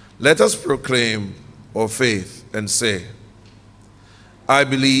 let us proclaim our faith and say, I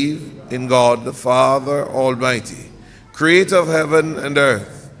believe in God the Father Almighty, creator of heaven and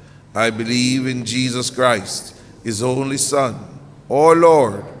earth. I believe in Jesus Christ, his only Son, our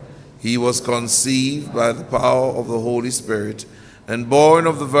Lord. He was conceived by the power of the Holy Spirit and born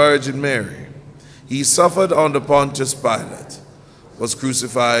of the Virgin Mary. He suffered under Pontius Pilate, was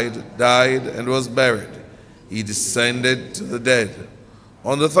crucified, died, and was buried. He descended to the dead.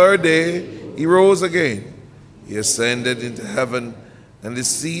 On the third day, he rose again. He ascended into heaven and is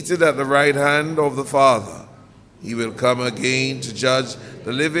seated at the right hand of the Father. He will come again to judge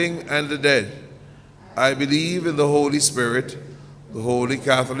the living and the dead. I believe in the Holy Spirit, the Holy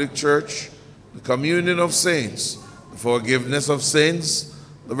Catholic Church, the communion of saints, the forgiveness of sins,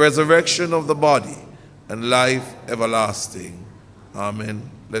 the resurrection of the body, and life everlasting.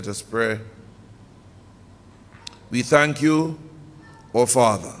 Amen. Let us pray. We thank you, O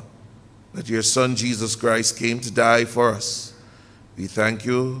Father, that your Son Jesus Christ came to die for us. We thank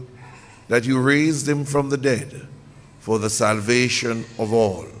you that you raised him from the dead for the salvation of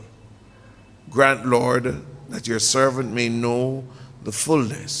all. Grant, Lord, that your servant may know the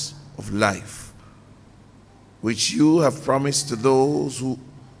fullness of life, which you have promised to those who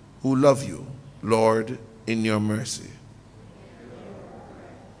love you, Lord, in your mercy.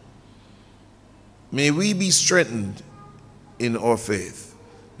 May we be strengthened in our faith,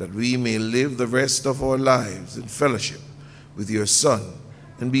 that we may live the rest of our lives in fellowship with your Son,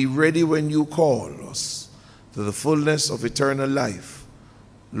 and be ready when you call us to the fullness of eternal life,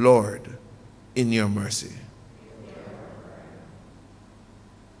 Lord, in your mercy.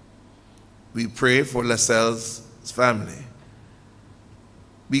 We pray for Lascelles' family.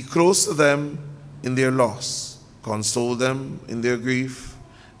 Be close to them in their loss, console them in their grief,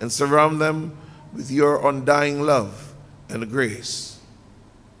 and surround them with your undying love and grace,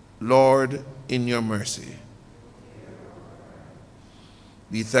 Lord, in your mercy.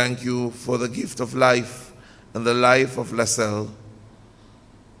 We thank you for the gift of life and the life of Lascelles.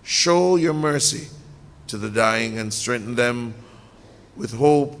 Show your mercy to the dying and strengthen them with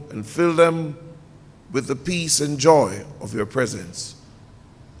hope and fill them with the peace and joy of your presence,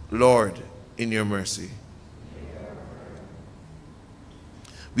 Lord, in your mercy.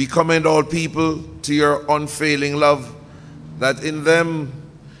 We commend all people to your unfailing love, that in them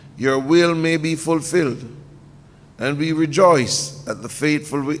your will may be fulfilled. And we rejoice at the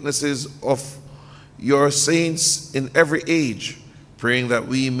faithful witnesses of your saints in every age, praying that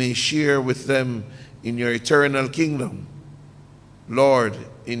we may share with them in your eternal kingdom, Lord,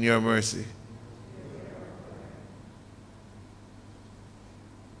 in your mercy.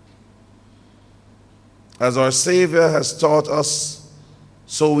 As our Savior has taught us,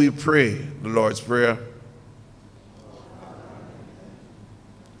 so we pray the Lord's Prayer.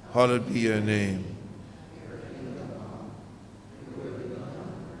 Hallowed be your name.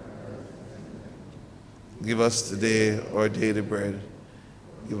 Give us today our daily bread.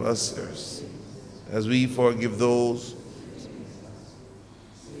 Give us yours, as we forgive those.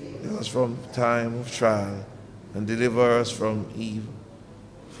 Give us from time of trial, and deliver us from evil.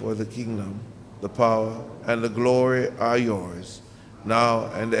 For the kingdom, the power, and the glory are yours, now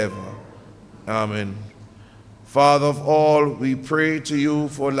and ever. Amen. Father of all, we pray to you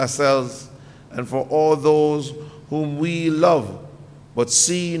for Lascelles and for all those whom we love but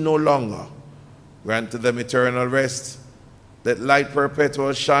see no longer. Grant to them eternal rest. Let light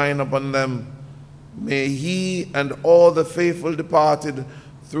perpetual shine upon them. May he and all the faithful departed,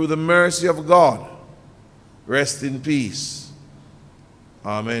 through the mercy of God, rest in peace.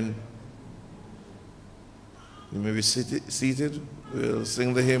 Amen. You may be seated. We'll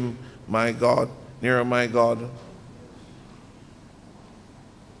sing the hymn, My God, Nearer My God.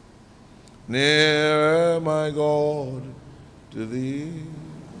 Nearer my God to thee,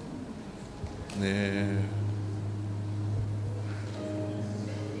 near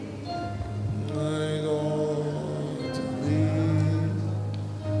my God to thee,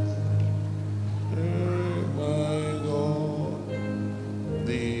 near my God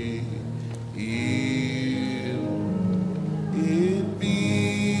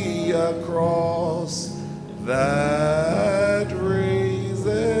the cross that raised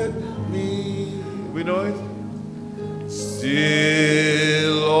me. We know it?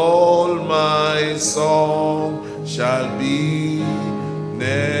 Still all my song shall be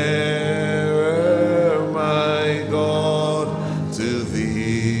nearer, my God, to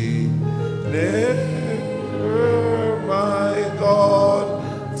thee. Nearer, my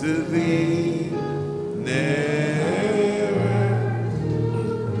God, to thee. Nearer.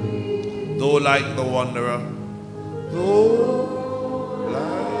 Though like the wanderer, though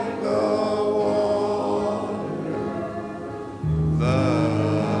like the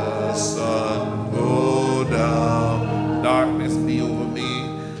the sun go down, darkness be over me,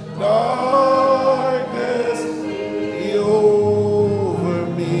 darkness be over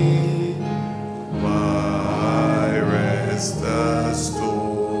me, my rest a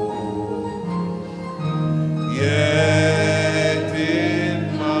stone. Yet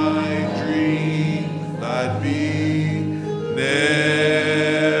in my dream I'd be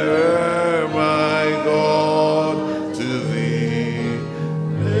nearer, my God, to thee.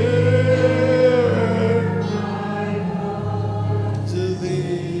 Nearer to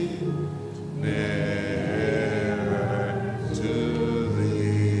thee. Nearer to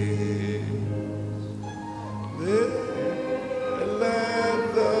thee.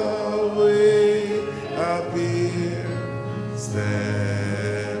 Let the way appear,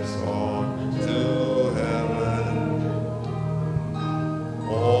 steps on to heaven.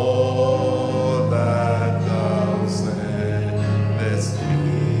 All that thou sendest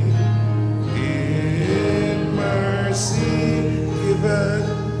me in mercy given.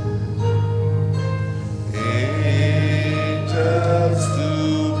 Angels to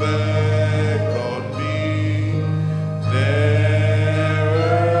beckon me,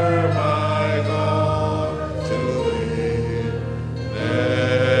 nearer, my God, to thee.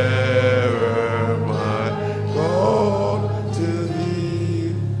 Nearer, my God, to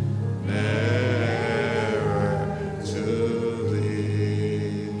thee. Nearer to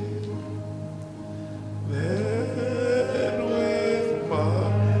thee. Then with my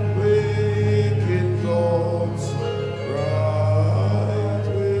waking thoughts bright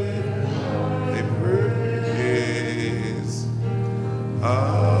with thy praise,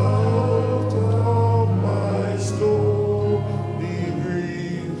 out of my stony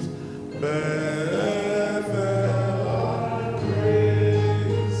griefs Bethel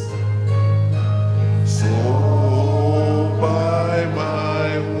praise. So by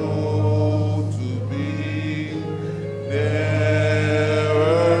my woe to be nearer,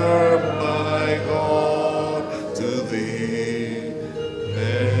 my God, to thee.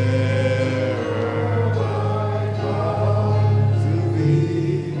 Nearer, my God, to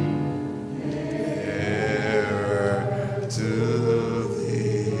thee. Nearer to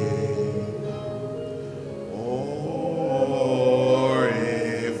thee. Or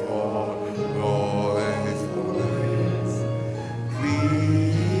if always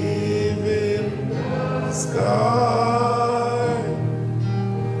leaving the sky,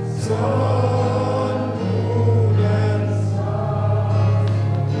 sun, moon, and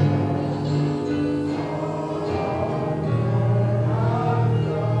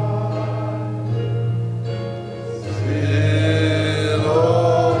still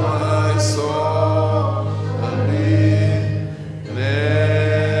all my song and be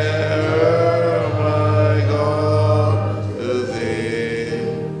nearer, my God, to thee.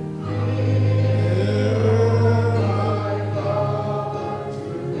 Nearer, my God,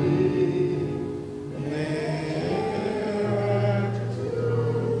 to thee. Nearer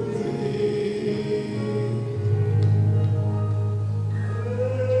to thee.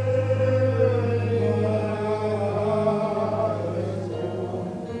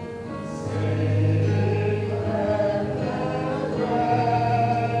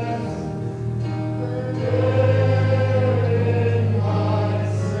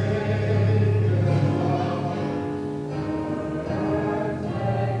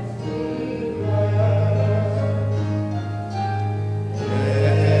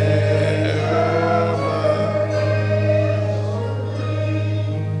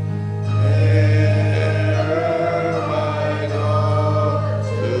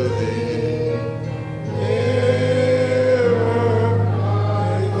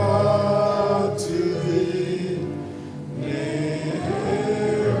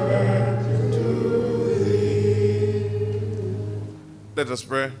 Let us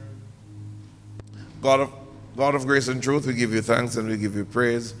pray. God of grace and truth, we give you thanks and we give you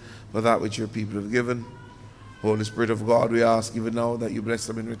praise for that which your people have given. Holy Spirit of God, we ask even now that you bless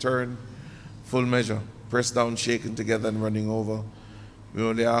them in return. Full measure, pressed down, shaken together, and running over. We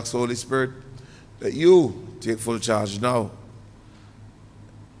only ask Holy Spirit that you take full charge now.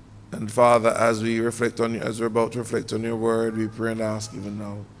 And Father, as we reflect on you, as we're about to reflect on your word, we pray and ask even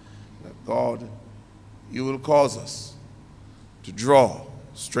now that God, you will cause us to draw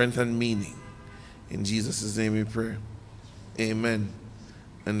strength and meaning. In Jesus' name we pray. Amen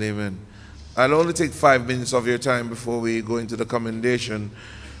and amen. I'll only take 5 minutes of your time before we go into the commendation.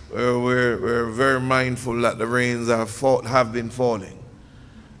 We're very mindful that the rains have been falling.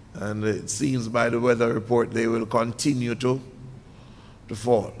 And it seems by the weather report they will continue to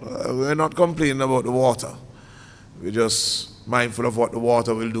fall. We're not complaining about the water. We're just mindful of what the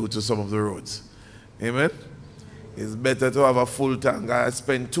water will do to some of the roads. Amen? It's better to have a full tank. I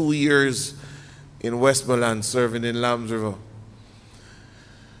spent 2 years in Westmoreland serving in Lambs River.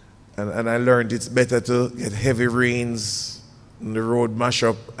 And I learned it's better to get heavy rains and the road mash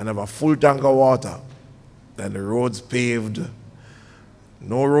up and have a full tank of water than the roads paved.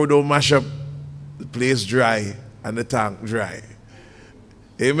 No road don't mash up, the place dry and the tank dry.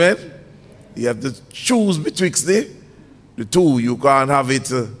 Amen? You have to choose betwixt the two. You can't have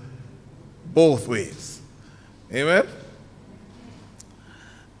it both ways. Amen?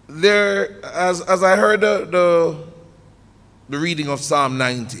 As I heard the reading of Psalm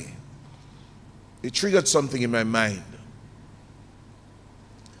 90, it triggered something in my mind.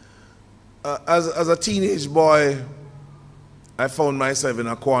 As a teenage boy, I found myself in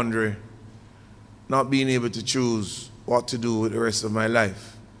a quandary, not being able to choose what to do with the rest of my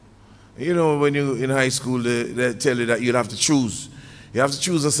life. You know, when you're in high school, they tell you that you'll have to choose. You have to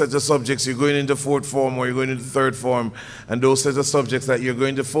choose a set of subjects. You're going into 4th form or you're going into 3rd form, and those set of subjects that you're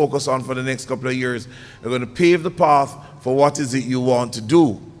going to focus on for the next couple of years are going to pave the path for what is it you want to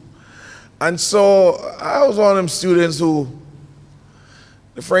do. And so I was one of them students who,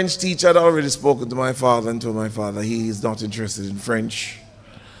 the French teacher had already spoken to my father and told my father he is not interested in French.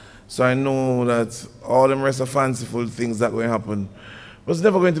 So I know that all them rest of fanciful things that will happen was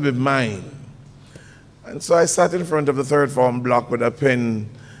never going to be mine. And so I sat in front of the 3rd form block with a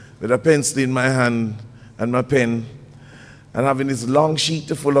pencil in my hand and my pen, and having this long sheet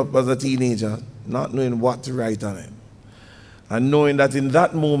to fill up as a teenager, not knowing what to write on it. And knowing that in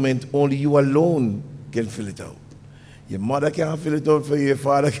that moment, only you alone can fill it out. Your mother can't fill it out for you, your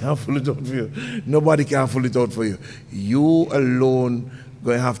father can't fill it out for you. Nobody can fill it out for you. You alone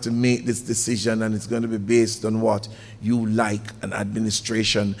going to have to make this decision, and it's going to be based on what you like. And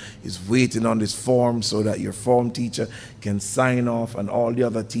administration is waiting on this form so that your form teacher can sign off, and all the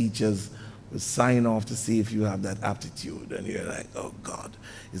other teachers will sign off to see if you have that aptitude. And you're like, oh God,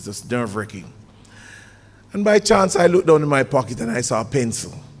 it's just nerve-wracking. And by chance, I looked down in my pocket and I saw a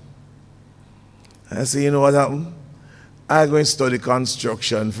pencil. And I said, you know what happened? I'm going to study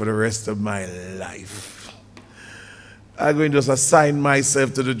construction for the rest of my life. I'm going to just assign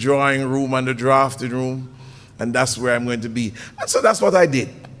myself to the drawing room and the drafting room, and that's where I'm going to be. And so that's what I did.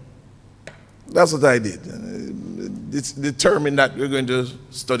 That's what I did. It's determined that we're going to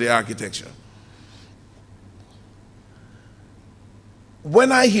study architecture.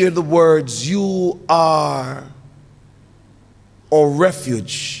 When I hear the words, you are our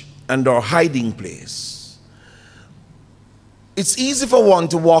refuge and our hiding place, it's easy for one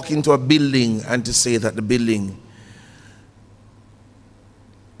to walk into a building and to say that the building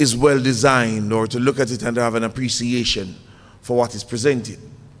is well designed, or to look at it and to have an appreciation for what is presented.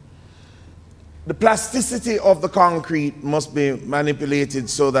 The plasticity of the concrete must be manipulated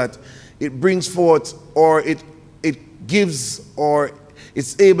so that it brings forth, or it gives, or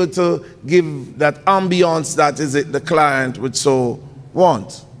it's able to give that ambience that is it the client would so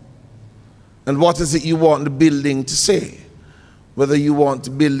want. And what is it you want the building to say? Whether you want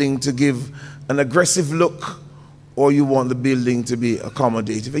the building to give an aggressive look, or you want the building to be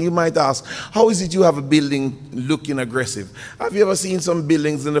accommodative. And you might ask, how is it you have a building looking aggressive? Have you ever seen some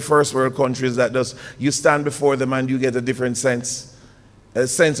buildings in the first world countries that you stand before them and you get a different sense? A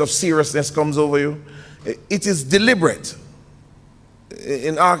sense of seriousness comes over you. It is deliberate.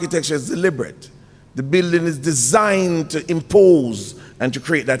 In architecture, it's deliberate. The building is designed to impose and to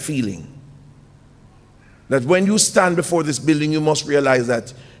create that feeling. That when you stand before this building, you must realize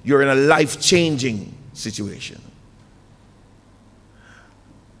that you're in a life-changing situation.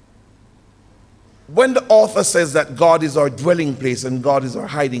 When the author says that God is our dwelling place and God is our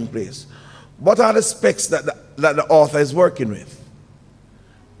hiding place, what are the specs that the author is working with?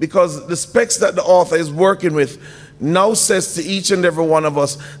 Because the specs that the author is working with now says to each and every one of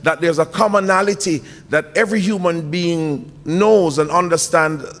us that there's a commonality that every human being knows and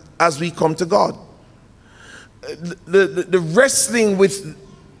understands as we come to God. The wrestling with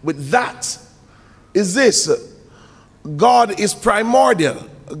that is this. God is primordial.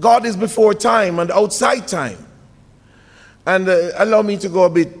 God is before time and outside time. And allow me to go a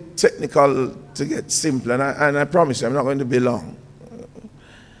bit technical to get simple, and I promise you I'm not going to be long.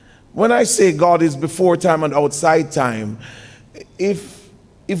 When I say God is before time and outside time, if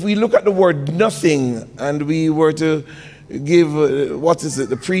we look at the word nothing and we were to give,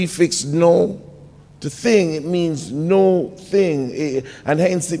 the prefix no to thing, it means no thing, and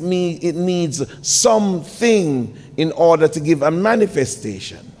hence it needs something in order to give a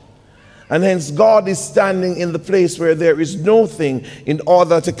manifestation. And hence God is standing in the place where there is no thing in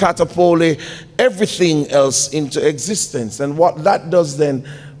order to catapult everything else into existence. And what that does then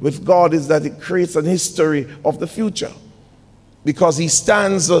with God is that it creates an history of the future, because he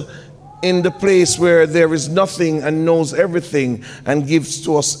stands in the place where there is nothing and knows everything and gives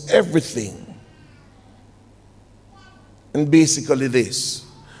to us everything. And basically this,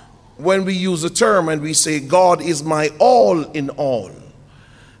 when we use a term and we say God is my all in all,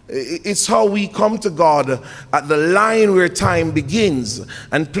 it's how we come to God at the line where time begins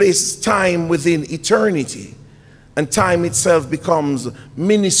and place time within eternity, and time itself becomes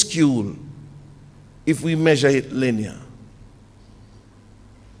minuscule if we measure it linear.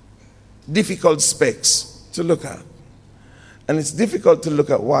 Difficult specs to look at. And it's difficult to look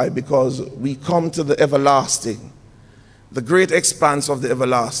at. Why? Because we come to the everlasting, the great expanse of the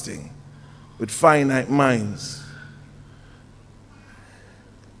everlasting, with finite minds.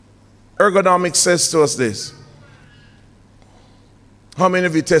 Ergonomics says to us this. How many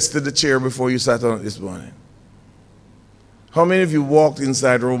of you tested the chair before you sat on it this morning? How many of you walked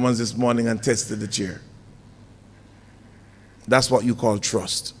inside Romans this morning and tested the chair? That's what you call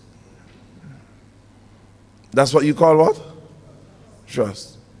trust. That's what you call what?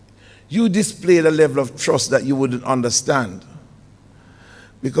 Trust. You displayed a level of trust that you wouldn't understand.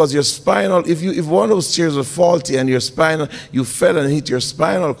 Because your spinal, if one of those chairs was faulty and you fell and hit your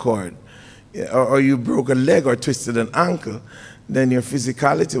spinal cord, or you broke a leg or twisted an ankle, then your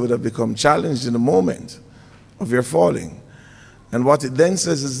physicality would have become challenged in the moment of your falling. And what it then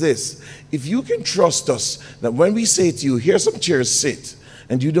says is this: if you can trust us that when we say to you, here's some chairs, sit,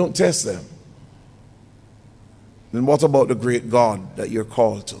 and you don't test them, then what about the great God that you're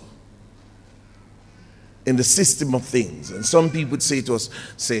called to in the system of things? And some people would say to us,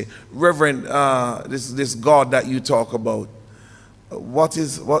 Reverend, this God that you talk about, what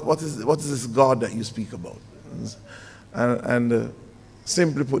is this God that you speak about? And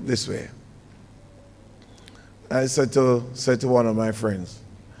simply put this way, I said to one of my friends,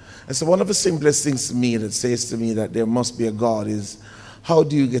 I said, one of the simplest things to me that says to me that there must be a God is, how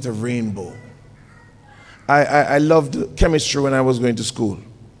do you get a rainbow? I loved chemistry when I was going to school.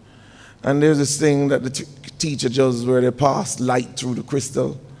 And there's this thing that the teacher does where they pass light through the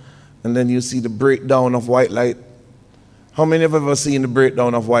crystal, and then you see the breakdown of white light. How many have ever seen the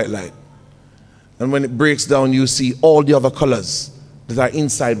breakdown of white light? And when it breaks down, you see all the other colors that are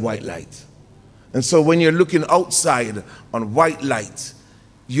inside white light. And so when you're looking outside on white light,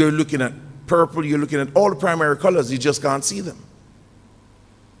 you're looking at purple, you're looking at all the primary colors, you just can't see them.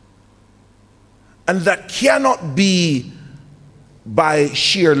 And that cannot be by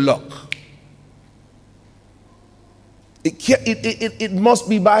sheer luck. It must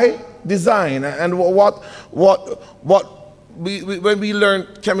be by design. And when we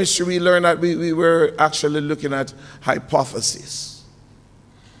learned chemistry, we learned that we were actually looking at hypotheses.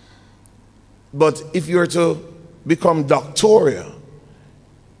 But if you're to become doctoral,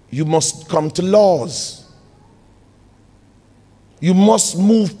 you must come to laws. You must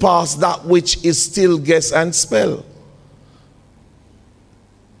move past that which is still guess and spell.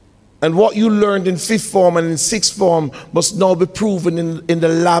 And what you learned in 5th form and in 6th form must now be proven in the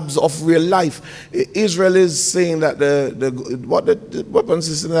labs of real life. Israel is saying that the weapon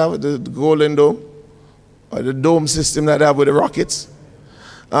system they have, the Golden Dome, or the dome system that they have with the rockets.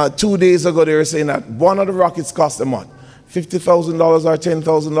 2 days ago they were saying that one of the rockets cost them what? $50,000 or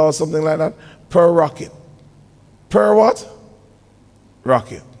 $10,000, something like that, per rocket. Per what?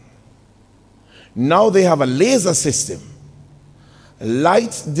 Rocket. Now they have a laser system,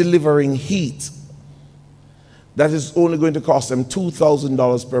 light delivering heat, that is only going to cost them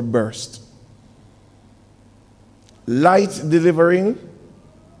 $2,000 per burst. Light delivering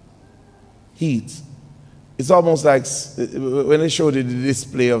heat. It's almost like when they showed you the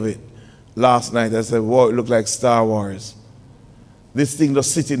display of it last night, I said, wow, it looked like Star Wars. This thing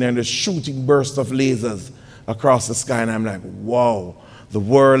just sitting there and just shooting bursts of lasers across the sky, and I'm like, wow, the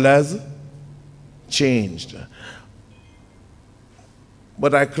world has changed.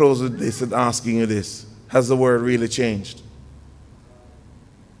 But I close with this and asking you this: has the world really changed?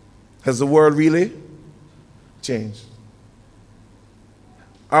 Has the world really changed?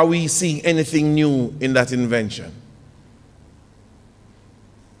 are we seeing anything new in that invention?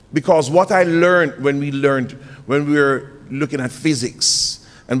 Because what I learned when we were looking at physics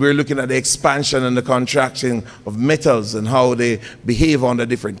and we were looking at the expansion and the contraction of metals and how they behave under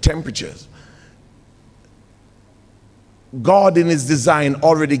different temperatures, God in his design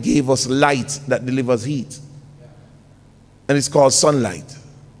already gave us light that delivers heat. And it's called sunlight.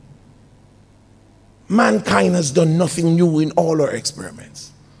 Mankind has done nothing new in all our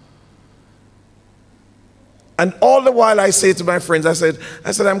experiments. And all the while I say to my friends, I said,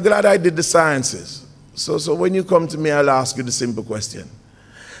 I'm glad I did the sciences. So when you come to me, I'll ask you the simple question.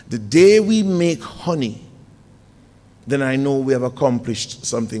 The day we make honey, then I know we have accomplished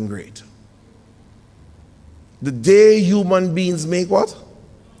something great. The day human beings make what?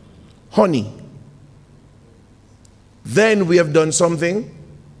 Honey. Then we have done something.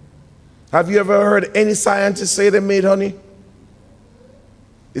 Have you ever heard any scientist say they made honey?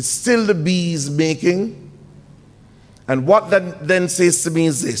 It's still the bees making. And what that then says to me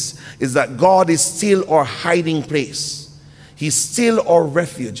is this, is that God is still our hiding place. He's still our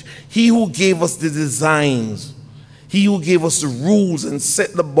refuge. He who gave us the designs, he who gave us the rules and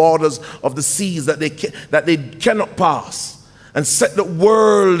set the borders of the seas that they cannot pass, and set the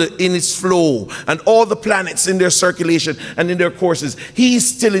world in its flow and all the planets in their circulation and in their courses. He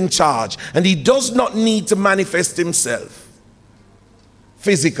is still in charge, and he does not need to manifest himself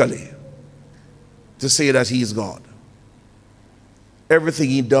physically to say that he is God. Everything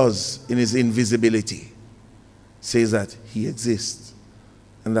he does in his invisibility says that he exists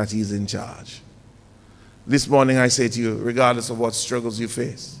and that he's in charge. This morning I say to you, regardless of what struggles you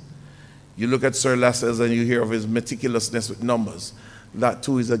face, you look at Sir Lascelles and you hear of his meticulousness with numbers. That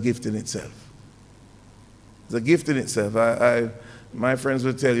too is a gift in itself. It's a gift in itself. My friends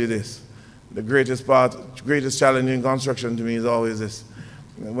will tell you this. The greatest challenge in construction to me is always this.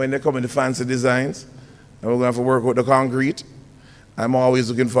 When they come in the fancy designs, and we're going to have to work with the concrete, I'm always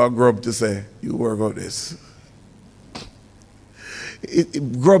looking for a grub to say, you work out this.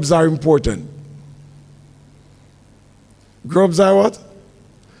 Grubs are important. Grubs are what?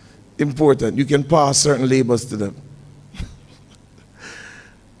 Important. You can pass certain labels to them.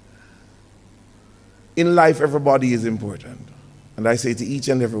 In life, everybody is important. And I say to each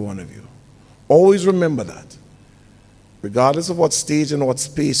and every one of you, always remember that. Regardless of what stage and what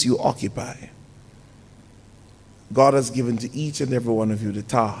space you occupy, God has given to each and every one of you the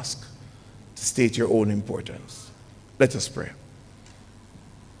task to state your own importance. Let us pray.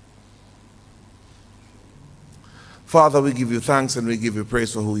 Father, we give you thanks and we give you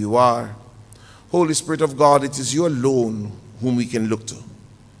praise for who you are. Holy Spirit of God, it is you alone whom we can look to.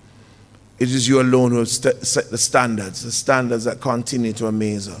 It is you alone who have set the standards that continue to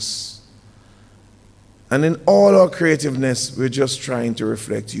amaze us. And in all our creativeness, we're just trying to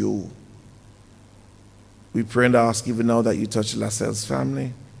reflect you. We pray and ask even now that you touch Lascelles'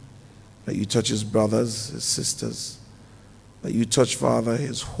 family, that you touch his brothers, his sisters, that you touch, Father,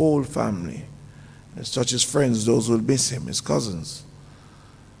 his whole family. Let's touch his friends, those who will miss him, his cousins,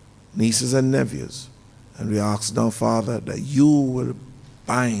 nieces and nephews. And we ask now, Father, that you will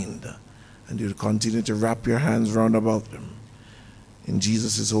bind and you'll continue to wrap your hands round about them. In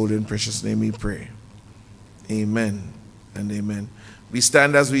Jesus' holy and precious name we pray. Amen and amen. We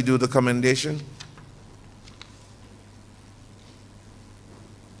stand as we do the commendation.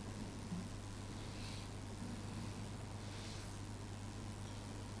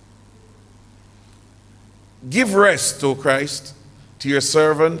 Give rest, O Christ, to your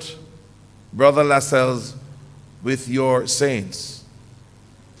servant, Brother Lascelles, with your saints.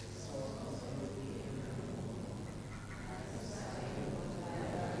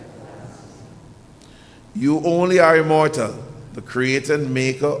 You only are immortal, the creator and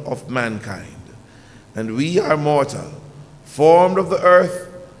maker of mankind. And we are mortal, formed of the earth,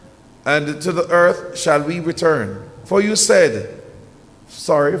 and to the earth shall we return. For you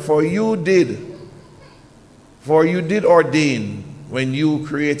did ordain when you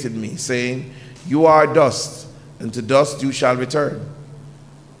created me, saying, you are dust, and to dust you shall return.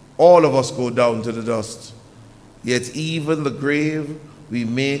 All of us go down to the dust, yet even the grave we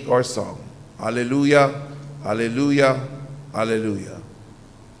make our song. Hallelujah, hallelujah, hallelujah.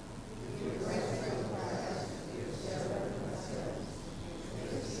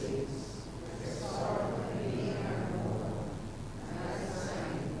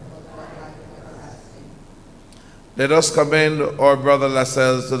 Let us commend our brother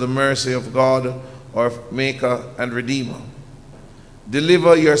Lascelles to the mercy of God, our Maker and Redeemer.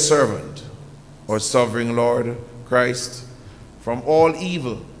 Deliver your servant, our sovereign Lord Christ, from all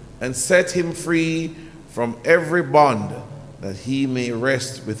evil, and set him free from every bond, that he may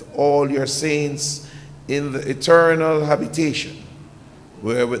rest with all your saints in the eternal habitation,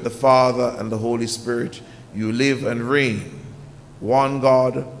 where with the Father and the Holy Spirit you live and reign, one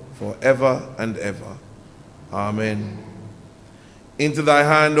God, forever and ever. Amen. Into thy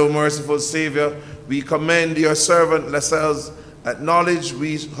hand, O merciful Savior, we commend your servant Lascelles. Acknowledge,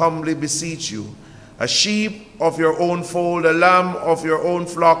 we humbly beseech you, a sheep of your own fold, a lamb of your own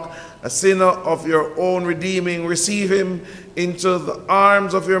flock, a sinner of your own redeeming. Receive him into the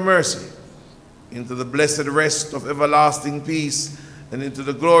arms of your mercy, into the blessed rest of everlasting peace, and into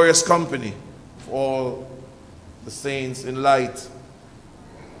the glorious company of all the saints in light.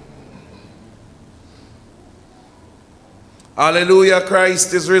 Alleluia,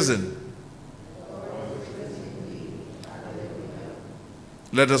 Christ is risen.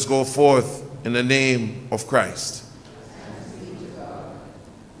 Let us go forth in the name of Christ.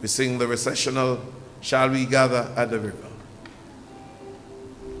 We sing the recessional, Shall We Gather at the River?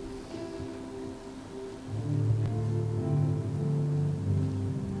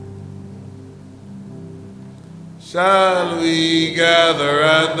 Shall we gather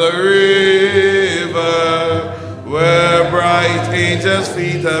at the river, where bright angels'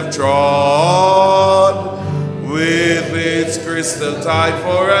 feet have trod, with its crystal tide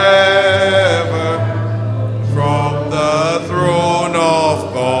forever, from the throne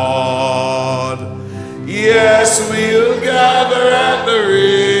of God? Yes, we'll gather at the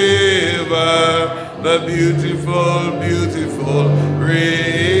river, the beautiful, beautiful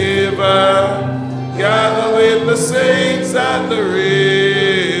river. Gather with the saints at the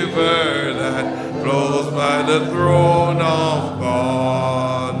river that flows by the throne of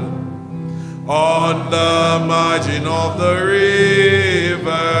God. On the margin of the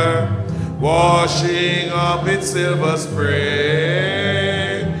river, washing up its silver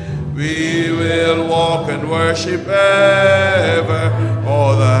spray, we will walk and worship ever,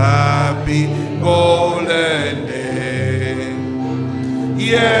 all the happy golden day.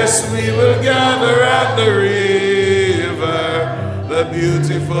 Yes, we will gather at the river, the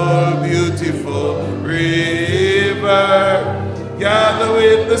beautiful, beautiful river. Gather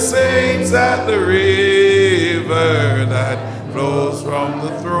with the saints at the river that flows from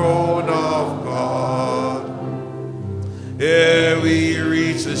the throne of God. Ere we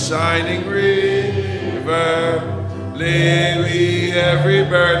reach the shining river, lay we every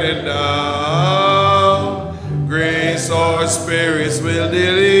burden down. Grace our spirits will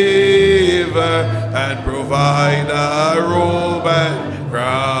deliver and provide a robe and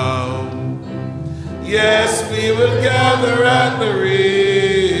crown. Yes, we will gather at the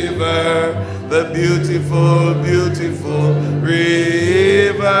river, the beautiful, beautiful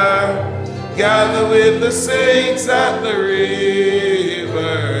river. Gather with the saints at the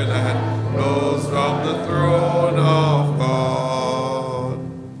river that flows from the throne of God.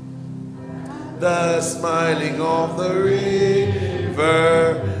 The smiling of the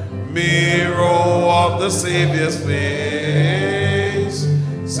river, mirror of the Savior's face.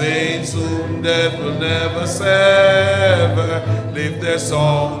 Saints whom death will never sever, lift their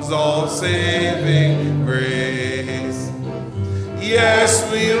songs of saving grace. Yes,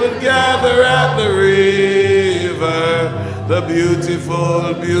 we will gather at the river, the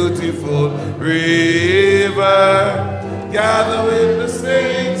beautiful, beautiful river. Gather with the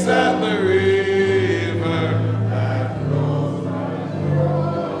saints at the river.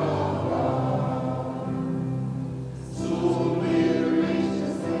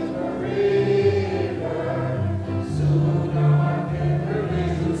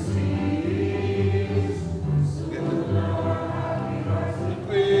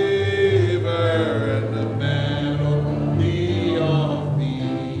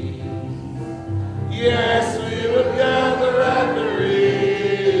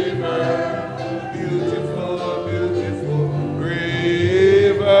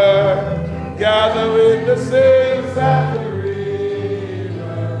 Gather with the saints at the river.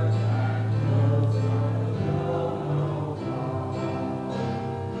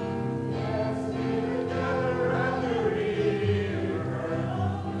 Yes, we will gather at the river.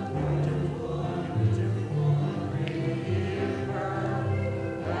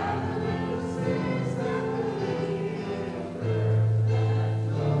 Gather with the saints at the river.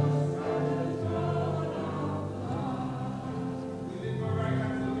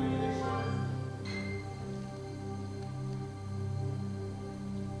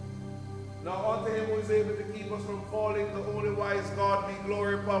 Now unto him who is able to keep us from falling, the only wise God, be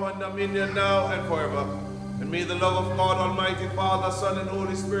glory, power, and dominion now and forever. And may the love of God Almighty, Father, Son, and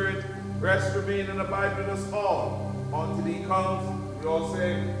Holy Spirit rest, remain, and abide with us all. Until he comes, we all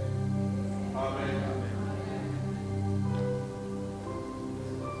say, Amen.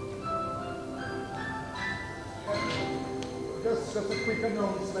 just a quick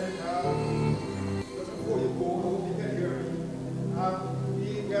announcement. Just before you go, I hope you can hear me.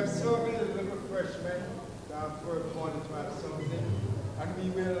 We have served a little refreshment for everyone to have something, and we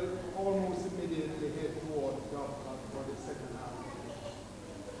will almost immediately head towards downtown for the second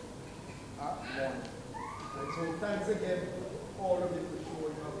half. Morning. And so thanks again, all of you.